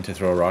feign to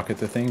throw a rock at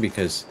the thing,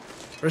 because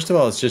first of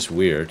all, it's just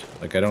weird.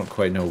 Like, I don't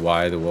quite know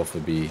why the wolf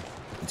would be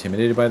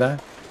intimidated by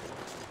that.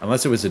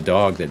 Unless it was a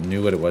dog that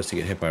knew what it was to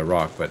get hit by a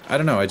rock. But I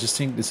don't know, I just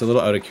think it's a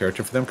little out of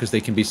character for them, because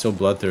they can be so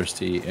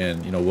bloodthirsty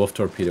and, you know, wolf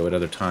torpedo at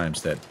other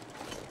times, that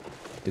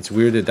it's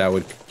weird that that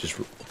would just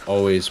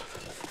always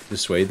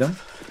dissuade them.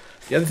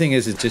 The other thing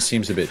is, it just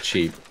seems a bit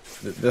cheap.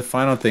 The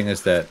final thing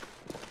is that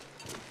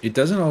it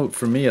doesn't,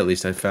 for me at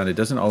least, I found it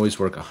doesn't always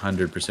work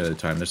 100% of the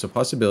time. There's a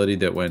possibility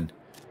that when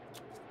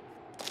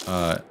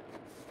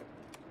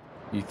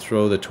you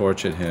throw the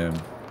torch at him,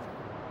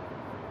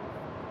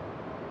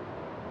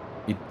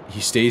 he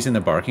stays in the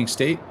barking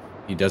state,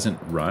 he doesn't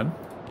run,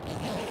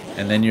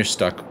 and then you're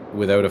stuck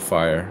without a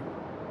fire.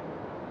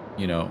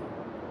 You know,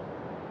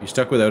 you're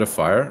stuck without a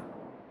fire,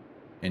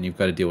 and you've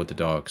got to deal with the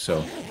dog,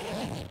 so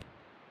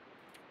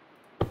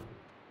I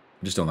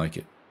just don't like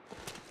it.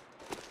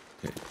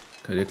 Okay,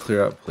 could it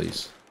clear up,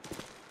 please?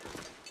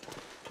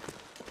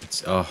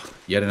 It's, oh,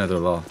 yet another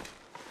lull.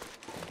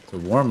 It's a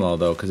warm lull,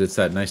 though, because it's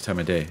that nice time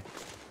of day.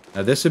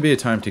 Now, this would be a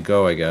time to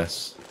go, I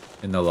guess,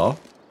 in the lull.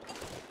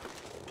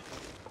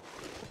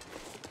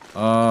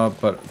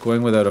 But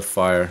going without a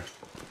fire.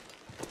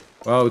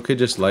 Well, we could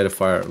just light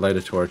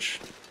a torch.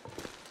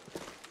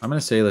 I'm gonna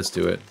say let's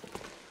do it.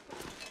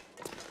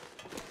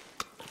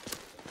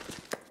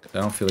 I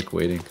don't feel like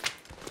waiting.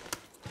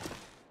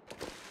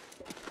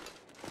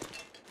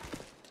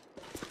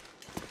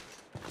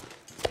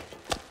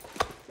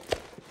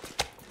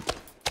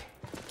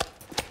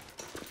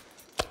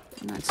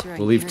 I'm not sure I We'll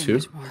can leave hear 2.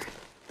 much more.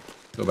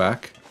 Go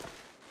back.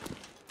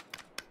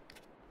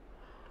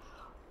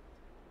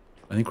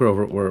 I think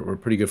we're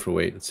pretty good for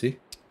weight. Let's see.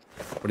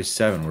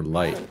 47, we're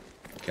light.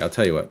 Okay, I'll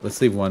tell you what. Let's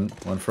leave one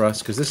for us,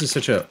 because this is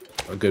such a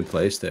good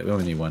place that we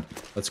only need 1.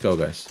 Let's go,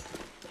 guys.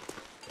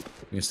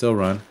 We can still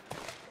run.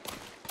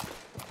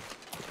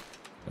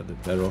 Got the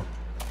bedroll.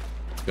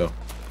 Let's go.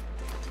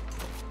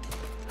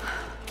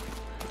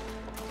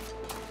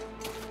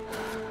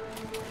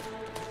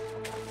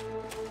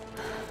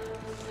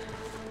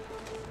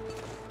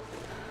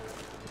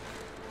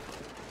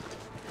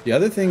 The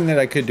other thing that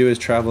I could do is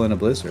travel in a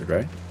blizzard,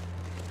 right?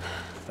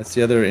 That's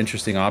the other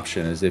interesting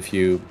option, is if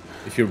you're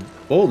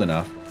bold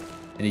enough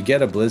and you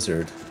get a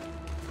blizzard,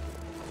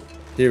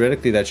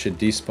 theoretically that should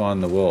despawn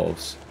the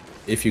wolves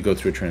if you go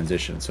through a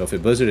transition. So if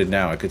it blizzarded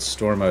now, I could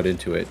storm out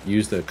into it,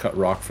 use the cut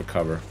rock for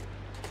cover,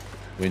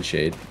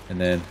 windshade,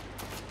 and then,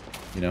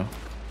 you know,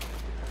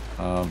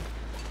 what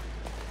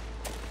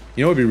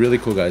would be really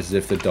cool, guys, is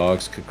if the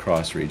dogs could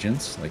cross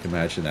regions. Like,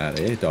 imagine that,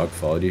 eh? A dog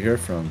followed you here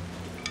from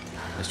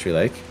Mystery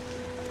Lake.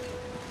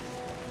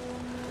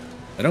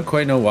 I don't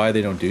quite know why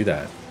they don't do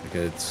that. Like,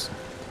 it's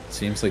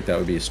Seems like that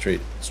would be a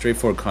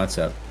straightforward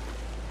concept.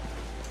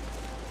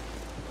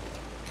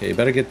 Okay, you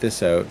better get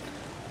this out.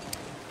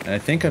 And I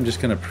think I'm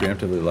just going to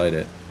preemptively light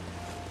it.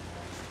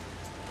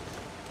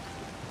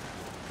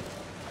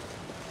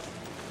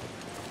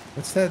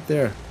 What's that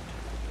there?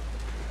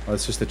 Oh,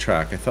 it's just the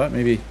track. I thought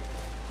maybe... Here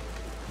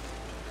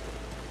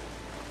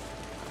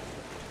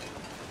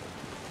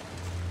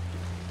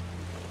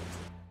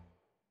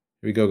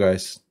we go,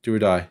 guys. Do or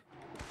die.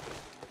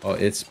 Oh,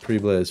 it's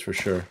pre-blizz for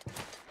sure.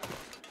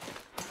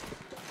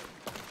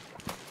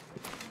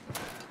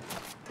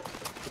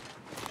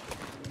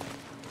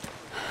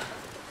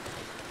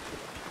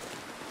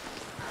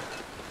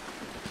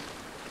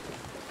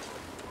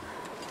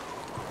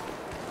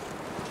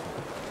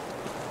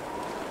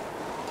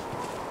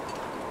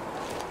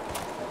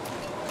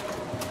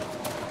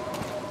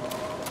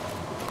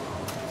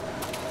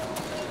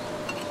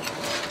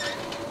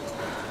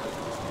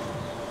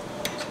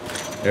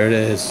 There it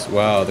is.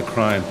 Wow, the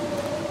crime.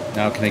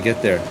 Now can I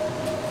get there?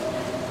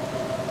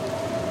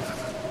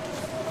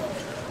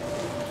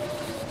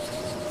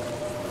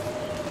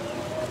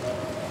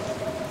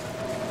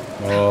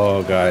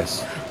 Oh,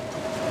 guys.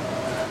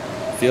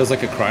 Feels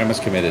like a crime was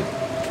committed.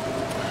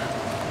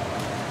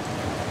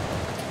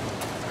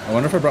 I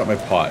wonder if I brought my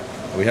pot.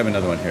 We have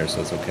another one here,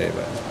 so it's okay,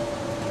 but...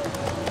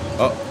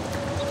 Oh.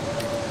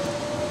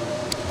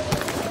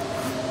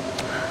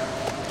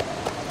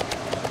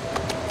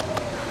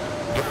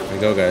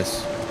 Go,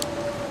 guys.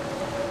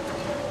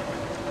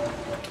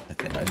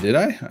 Did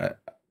I?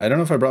 I don't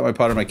know if I brought my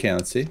pot or my can.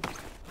 Let's see.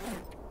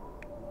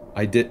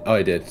 I did. Oh,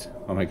 I did.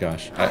 Oh my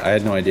gosh. I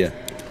had no idea.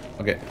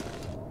 Okay.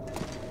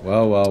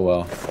 Well, well,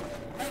 well.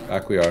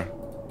 Back we are.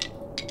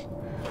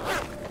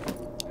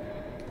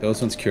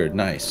 Those ones cured.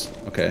 Nice.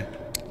 Okay.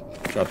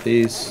 Drop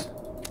these.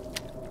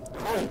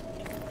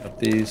 Drop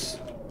these.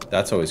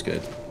 That's always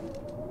good.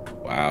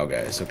 Wow,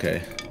 guys.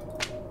 Okay.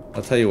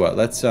 I'll tell you what.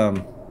 Let's,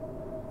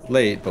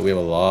 late, but we have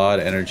a lot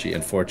of energy,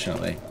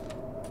 unfortunately.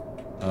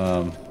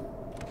 Tell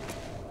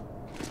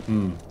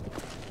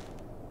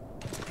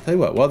you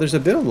what, while there's a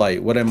bit of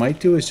light, what I might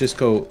do is just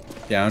go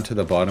down to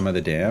the bottom of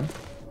the dam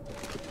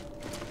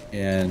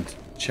and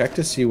check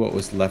to see what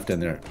was left in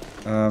there.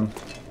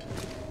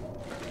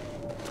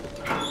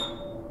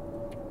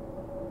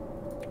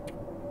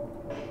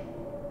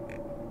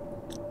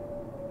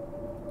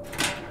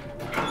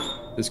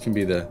 This can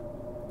be that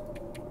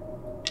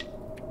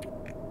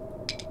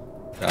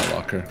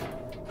locker.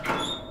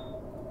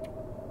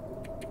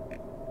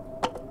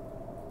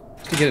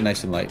 Just to get it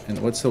nice and light. And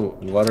what's the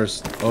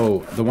water's... Oh,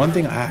 the one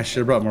thing... I should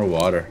have brought more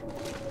water.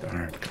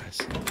 Darn, guys.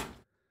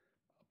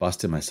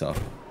 Busted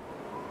myself.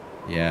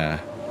 Yeah.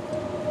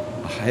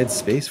 I had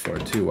space for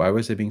it, too. Why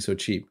was I being so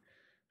cheap?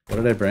 What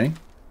did I bring?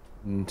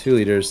 2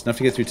 liters. Enough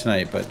to get through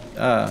tonight, but...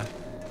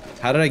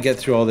 how did I get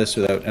through all this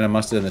without... And I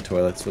must have done the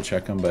toilets. We'll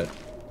check them, but...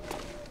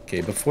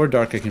 Okay, before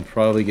dark, I can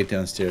probably get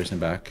downstairs and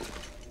back.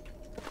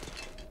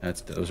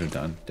 Those are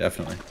done,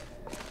 definitely.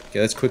 Okay,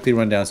 let's quickly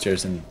run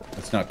downstairs, and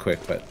it's not quick,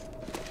 but...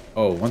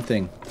 Oh, one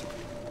thing.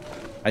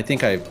 I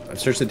think I've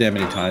searched the dam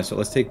many times, so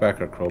let's take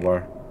back our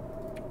crowbar.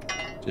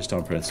 Just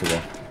on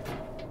principle.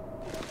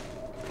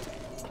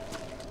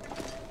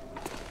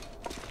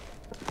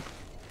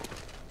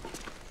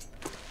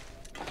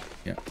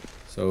 Yeah,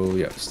 so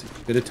yeah, just a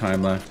bit of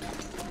time left.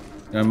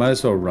 And I might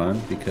as well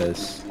run,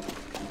 because...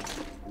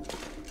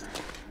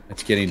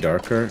 It's getting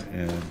darker,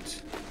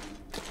 and...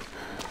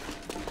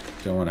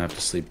 Don't want to have to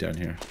sleep down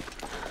here.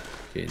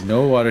 Okay,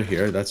 no water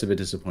here. That's a bit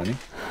disappointing.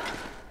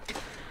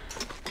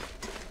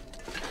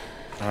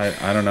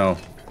 I don't know.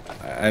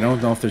 I don't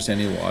know if there's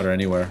any water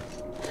anywhere.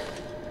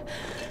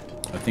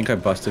 I think I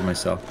busted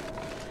myself.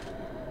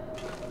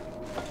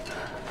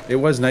 It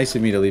was nice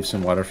of me to leave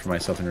some water for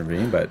myself in the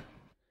ravine, but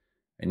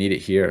I need it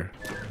here.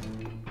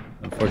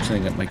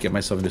 Unfortunately, I might get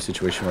myself into a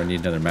situation where I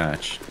need another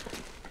match.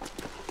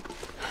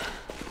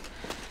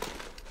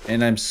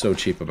 And I'm so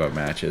cheap about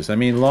matches. I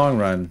mean, long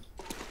run...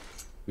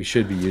 We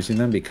should be using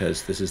them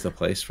because this is the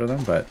place for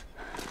them, but...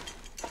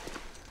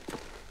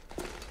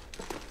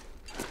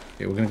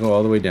 Okay, we're gonna go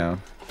all the way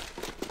down.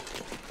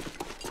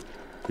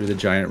 Through the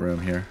giant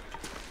room here.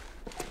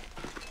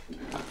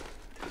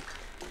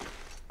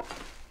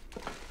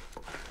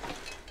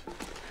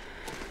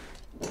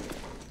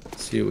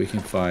 Let's see what we can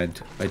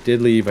find. I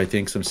did leave, I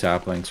think, some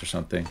saplings or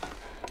something.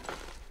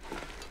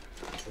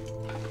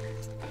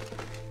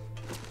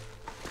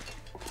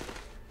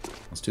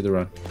 Let's do the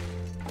run.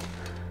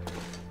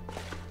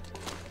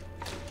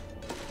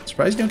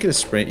 Surprised you don't get a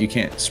sprain. You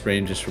can't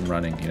sprain just from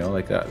running, you know,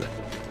 like that.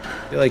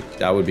 I feel like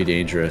that would be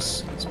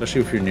dangerous,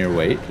 especially if you're near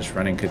weight. Just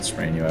running could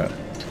sprain you out.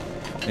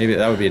 Maybe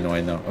that would be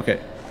annoying though.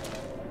 Okay,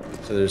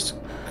 so there's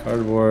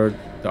cardboard,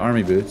 the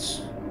army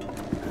boots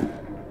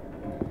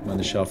on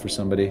the shelf for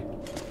somebody.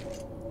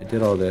 I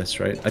did all this,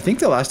 right? I think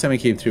the last time I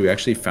came through, we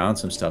actually found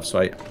some stuff. So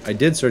I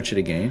did search it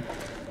again.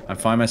 I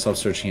find myself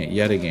searching it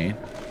yet again.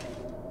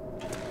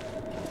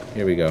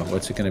 Here we go.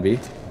 What's it gonna be?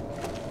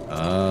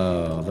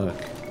 Oh, look.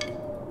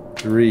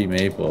 3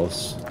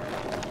 maples.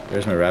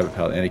 There's my rabbit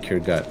pellet and a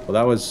cured gut. Well,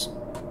 that was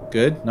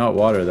good. Not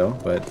water, though,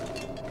 but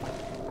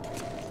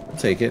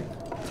take it.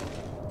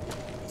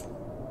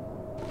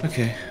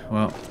 Okay,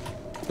 well,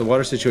 the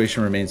water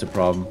situation remains a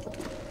problem.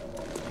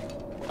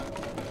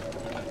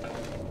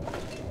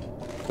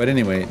 But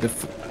anyway, the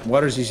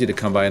water's easy to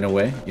come by in a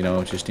way. You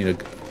know, just need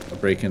a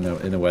break in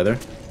the weather.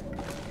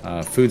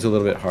 Food's a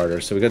little bit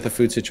harder, so we got the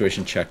food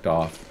situation checked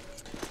off.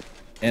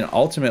 And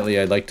ultimately,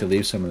 I'd like to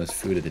leave some of this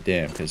food at the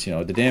dam because you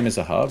know the dam is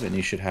a hub, and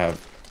you should have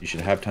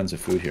tons of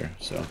food here.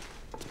 So.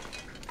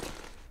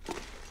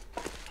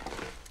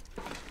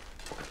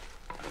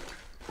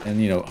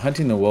 And you know,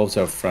 hunting the wolves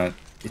out front,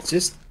 it's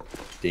just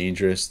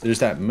dangerous. There's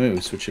that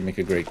moose, which would make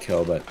a great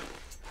kill, but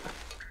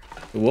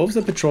the wolves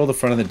that patrol the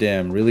front of the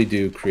dam really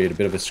do create a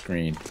bit of a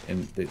screen,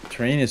 and the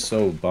terrain is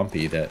so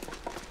bumpy that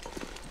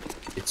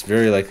it's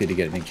very likely to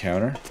get an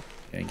encounter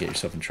and get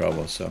yourself in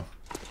trouble. So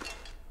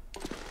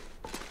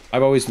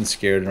I've always been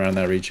scared around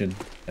that region,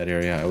 that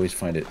area. I always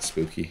find it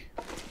spooky.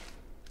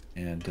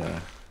 And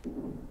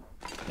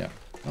yeah,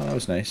 well, that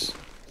was nice.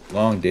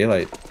 Long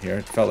daylight here.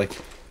 It felt like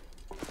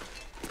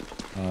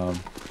I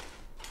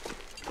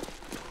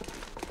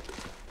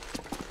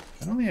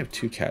only have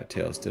 2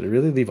 cattails. Did I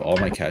really leave all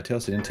my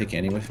cattails? I didn't take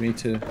any with me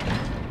to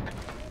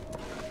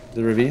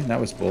the ravine.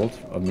 That was bold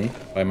of me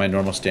by my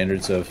normal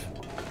standards of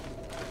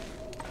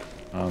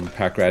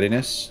pack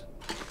readiness.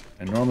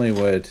 I normally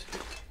would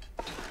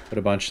put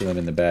a bunch of them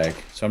in the bag.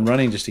 So I'm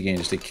running just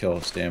to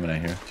kill stamina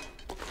here.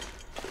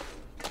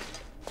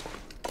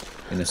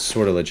 In a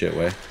sort of legit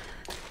way.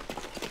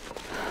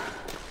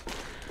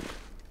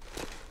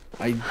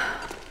 I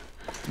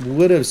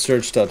would have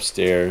searched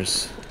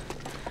upstairs.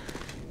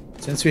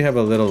 Since we have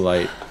a little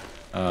light,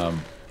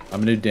 I'm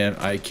gonna do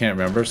I can't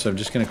remember, so I'm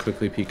just gonna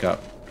quickly peek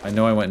up. I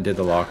know I went and did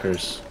the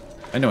lockers.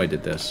 I know I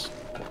did this.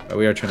 But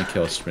we are trying to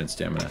kill sprint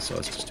stamina, so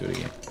let's just do it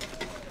again.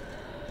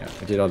 Yeah,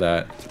 I did all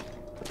that.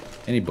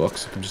 Any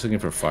books? I'm just looking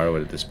for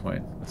firewood at this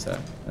point. What's that?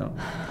 No.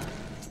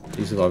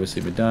 These have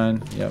obviously been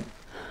done. Yep.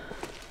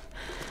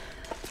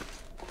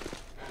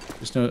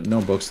 There's no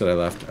books that I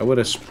left. I would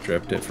have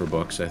stripped it for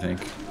books, I think.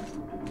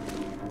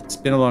 It's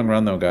been a long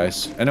run though,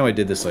 guys. I know I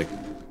did this like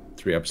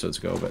 3 episodes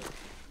ago, but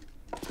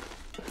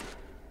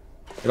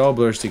it all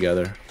blurs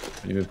together.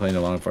 I've been playing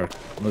the Long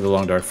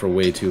Dark for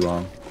way too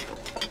long.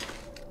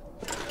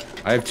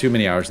 I have too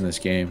many hours in this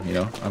game, you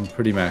know? I'm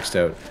pretty maxed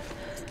out.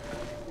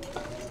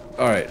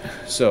 Alright,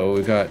 so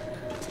we got...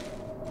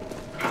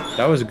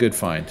 That was a good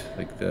find.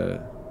 Like, the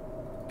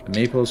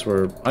maples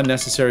were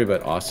unnecessary,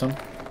 but awesome.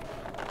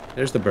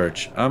 There's the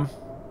birch.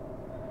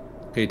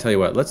 Okay, tell you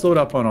what. Let's load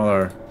up on all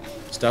our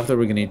stuff that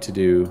we're gonna need to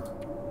do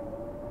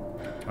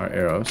our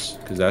arrows,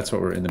 because that's what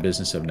we're in the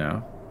business of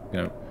now.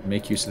 We're gonna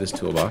make use of this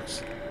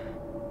toolbox.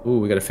 Ooh,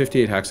 we got a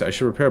 58 hacksaw. I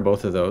should repair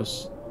both of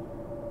those.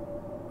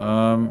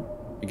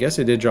 I guess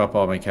I did drop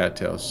all my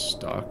cattail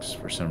stalks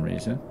for some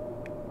reason.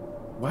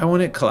 Why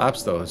won't it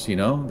collapse those, you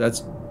know?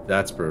 That's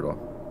brutal.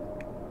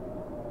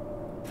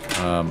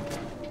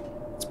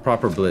 It's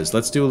proper blizz.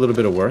 Let's do a little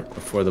bit of work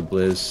before the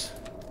blizz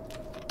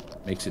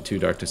makes it too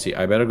dark to see.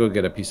 I better go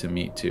get a piece of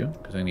meat too,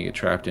 because I'm gonna get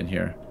trapped in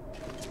here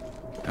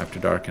after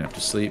dark and have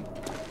to sleep.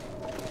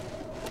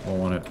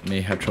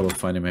 May have trouble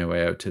finding my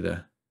way out to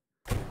the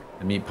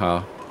meat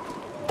pile.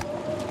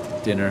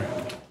 Dinner.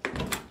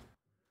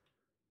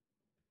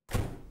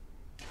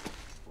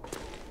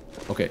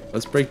 Okay,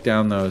 let's break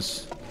down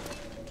those.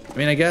 I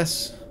mean, I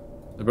guess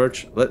the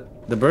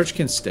birch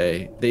can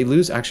stay. They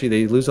lose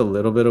a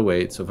little bit of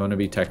weight, so if I'm gonna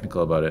be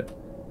technical about it,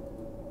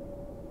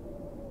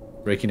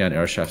 breaking down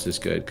arrow shafts is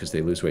good because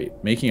they lose weight.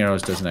 Making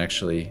arrows doesn't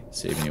actually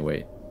save any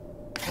weight,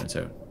 turns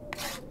out.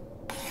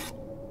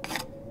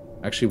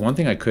 Actually, one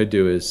thing I could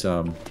do is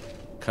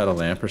cut a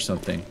lamp or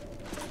something.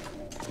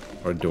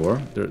 Or a door.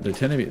 They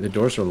tend to be, the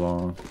doors are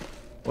long.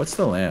 What's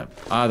the lamp?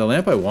 Ah, the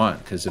lamp I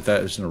want, because if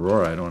that is an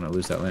aurora, I don't want to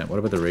lose that lamp. What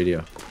about the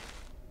radio?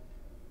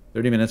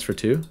 30 minutes for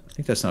 2? I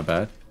think that's not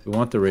bad. We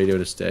want the radio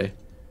to stay.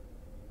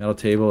 Metal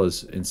table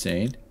is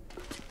insane.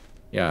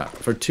 Yeah,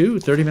 for 2,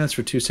 30 minutes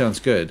for 2 sounds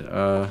good.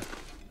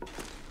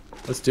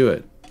 Let's do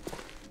it.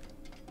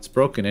 It's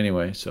broken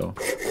anyway, so.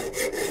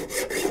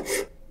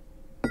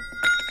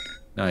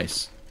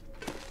 Nice.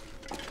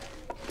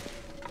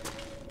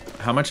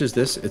 How much is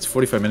this? It's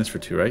 45 minutes for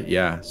 2, right?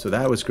 Yeah, so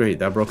that was great.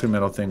 That broken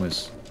metal thing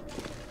was...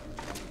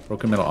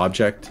 Broken metal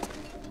object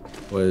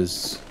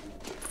was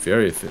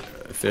very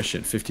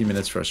efficient. 15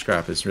 minutes for a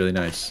scrap. It's really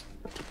nice.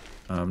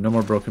 No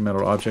more broken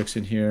metal objects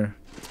in here.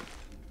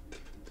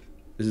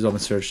 This is all been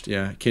searched.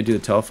 Yeah, can't do the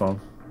telephone.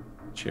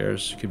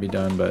 Chairs can be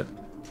done, but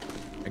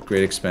at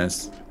great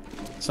expense.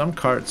 Some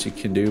carts you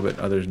can do, but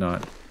others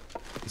not.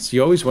 So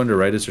you always wonder,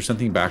 right? Is there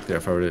something back there?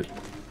 If I were to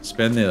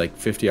spend the like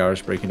 50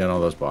 hours breaking down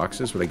all those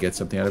boxes, would I get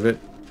something out of it?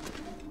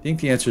 I think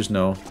the answer is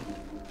no.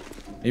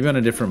 Maybe on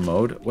a different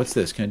mode. What's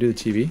this? Can I do the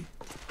TV?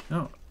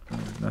 No,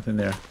 nothing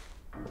there.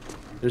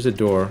 There's a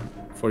door.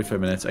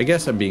 45 minutes. I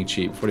guess I'm being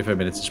cheap. 45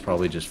 minutes is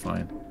probably just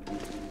fine.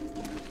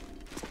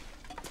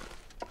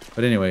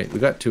 But anyway, we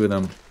got 2 of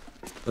them.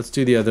 Let's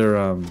do the other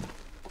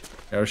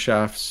arrow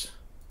shafts.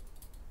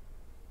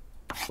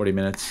 40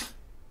 minutes.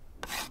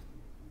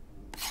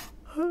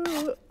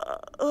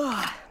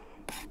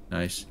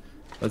 Nice.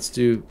 Let's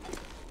do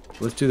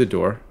the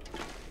door.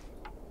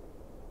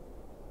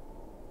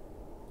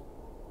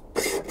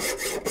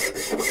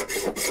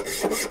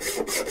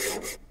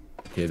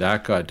 Okay,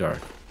 that got dark.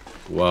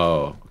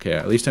 Whoa. Okay,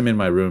 at least I'm in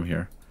my room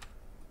here.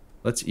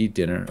 Let's eat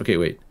dinner. Okay,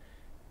 wait.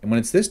 And when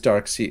it's this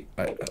dark, see,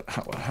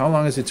 how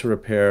long is it to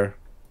repair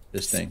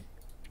this thing?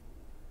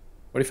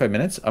 45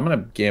 minutes? I'm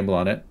gonna gamble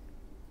on it.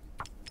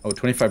 Oh,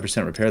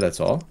 25% repair, that's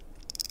all?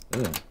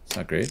 Ugh, it's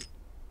not great.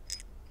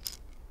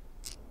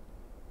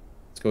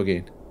 Let's go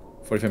again.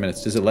 45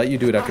 minutes. Does it let you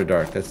do it after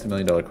dark? That's the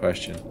 $1,000,000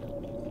 question.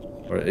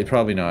 Or it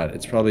probably not.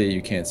 It's probably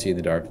you can't see in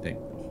the dark thing.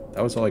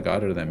 That was all I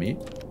got out of that meat?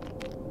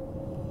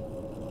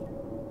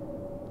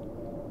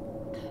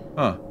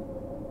 Huh.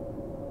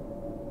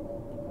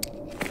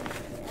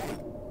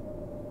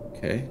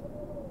 Okay.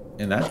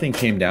 And that thing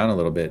came down a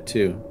little bit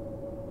too.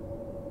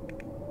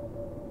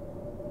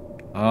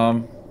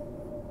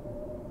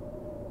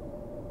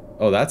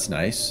 Oh, that's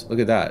nice. Look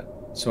at that.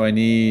 So I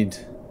need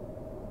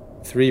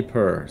 3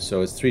 per.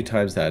 So it's 3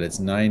 times that. It's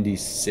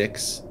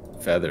 96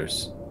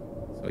 feathers.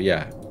 So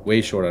yeah,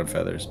 way short on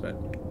feathers, but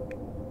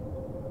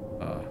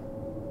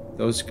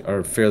those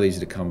are fairly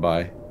easy to come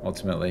by,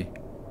 ultimately.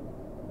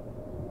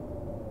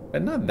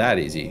 But not that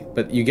easy.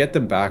 But you get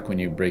them back when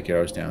you break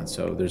arrows down,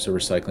 so there's a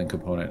recycling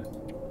component.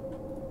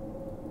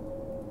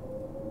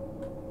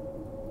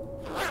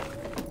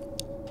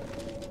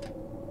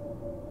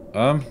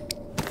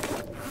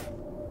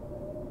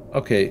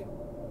 Okay.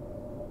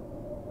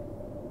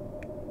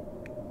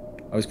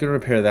 I was gonna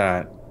repair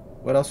that.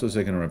 What else was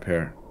I gonna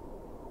repair?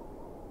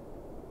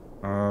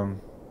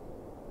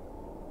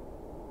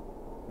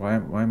 Why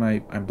am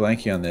I'm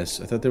blanking on this?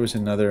 I thought there was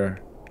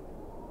another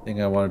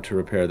thing I wanted to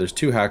repair. There's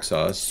 2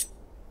 hacksaws.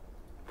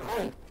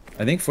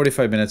 I think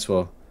 45 minutes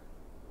will...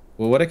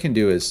 Well, what I can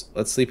do is,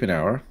 let's sleep an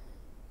hour.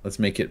 Let's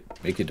make it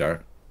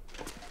dark.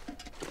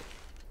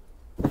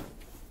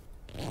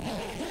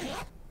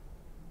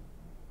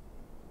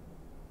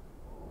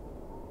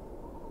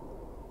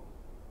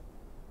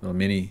 Little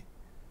mini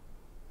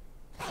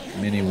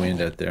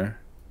wind out there.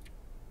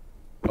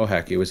 Oh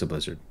heck, it was a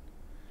blizzard.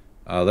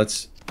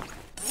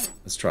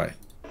 Let's try.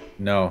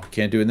 No,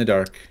 can't do it in the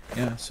dark.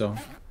 Yeah, so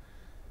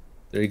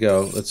there you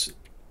go. Let's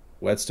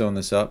whetstone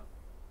this up.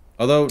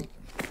 Although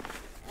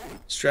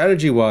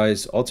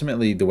strategy-wise,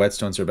 ultimately the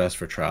whetstones are best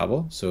for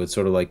travel. So it's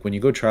sort of like when you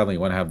go traveling, you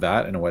want to have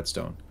that and a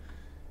whetstone.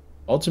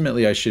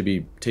 Ultimately, I should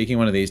be taking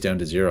one of these down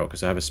to 0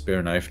 because I have a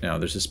spare knife now.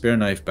 There's a spare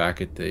knife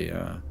back at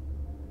the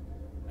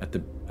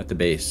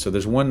base. So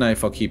there's 1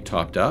 knife I'll keep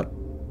topped up,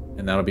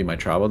 and that'll be my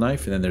travel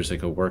knife. And then there's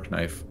like a work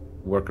knife,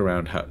 work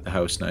around the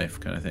house knife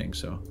kind of thing.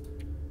 So,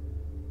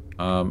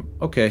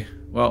 okay,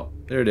 well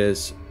there it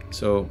is.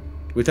 So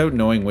without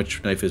knowing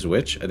which knife is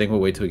which, I think we'll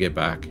wait till we get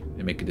back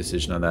and make a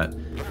decision on that.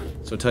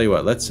 So I'll tell you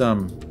what, let's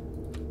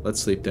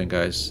sleep then,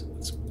 guys.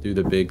 Let's do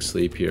the big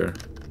sleep here.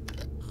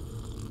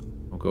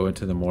 We'll go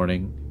into the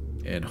morning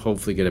and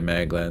hopefully get a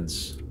mag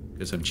lens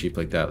because I'm cheap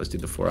like that. Let's do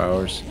the 4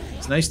 hours.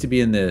 It's nice to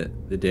be in the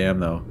dam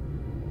though.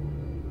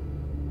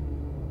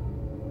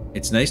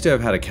 It's nice to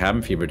have had a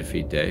cabin fever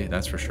defeat day,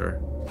 that's for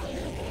sure.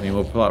 I mean,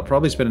 we'll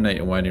probably spend a night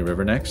in Winding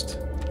River next.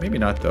 Maybe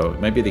not though.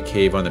 It might be the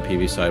cave on the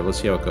PV side. We'll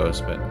see how it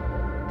goes, but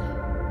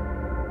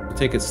we'll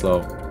take it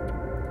slow.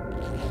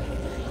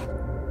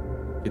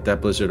 Get that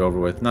blizzard over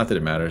with. Not that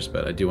it matters,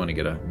 but I do want to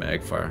get a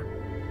mag fire.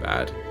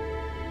 Bad.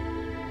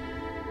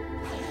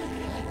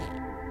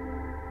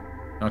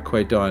 Not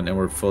quite done, and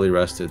we're fully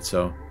rested,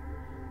 so...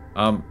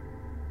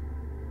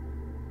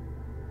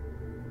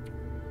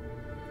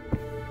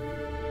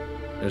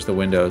 There's the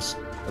windows.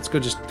 Let's go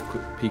just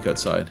peek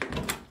outside.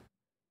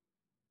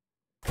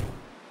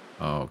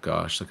 Oh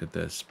gosh, look at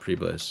this.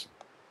 Pre-bliss.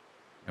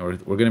 And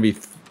we're gonna be...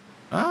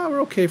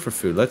 we're okay for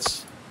food.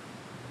 Let's...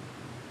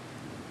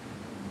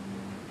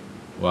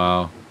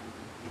 Wow.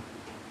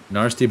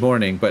 Nasty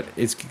morning, but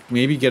it's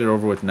maybe get it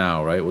over with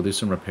now, right? We'll do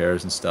some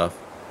repairs and stuff.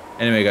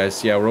 Anyway,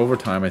 guys, yeah, we're over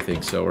time, I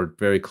think, so we're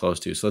very close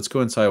to. So let's go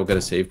inside. We'll get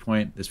a save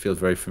point. This feels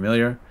very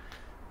familiar.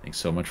 Thanks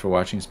so much for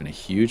watching. It's been a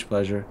huge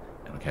pleasure,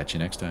 and I'll catch you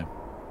next time.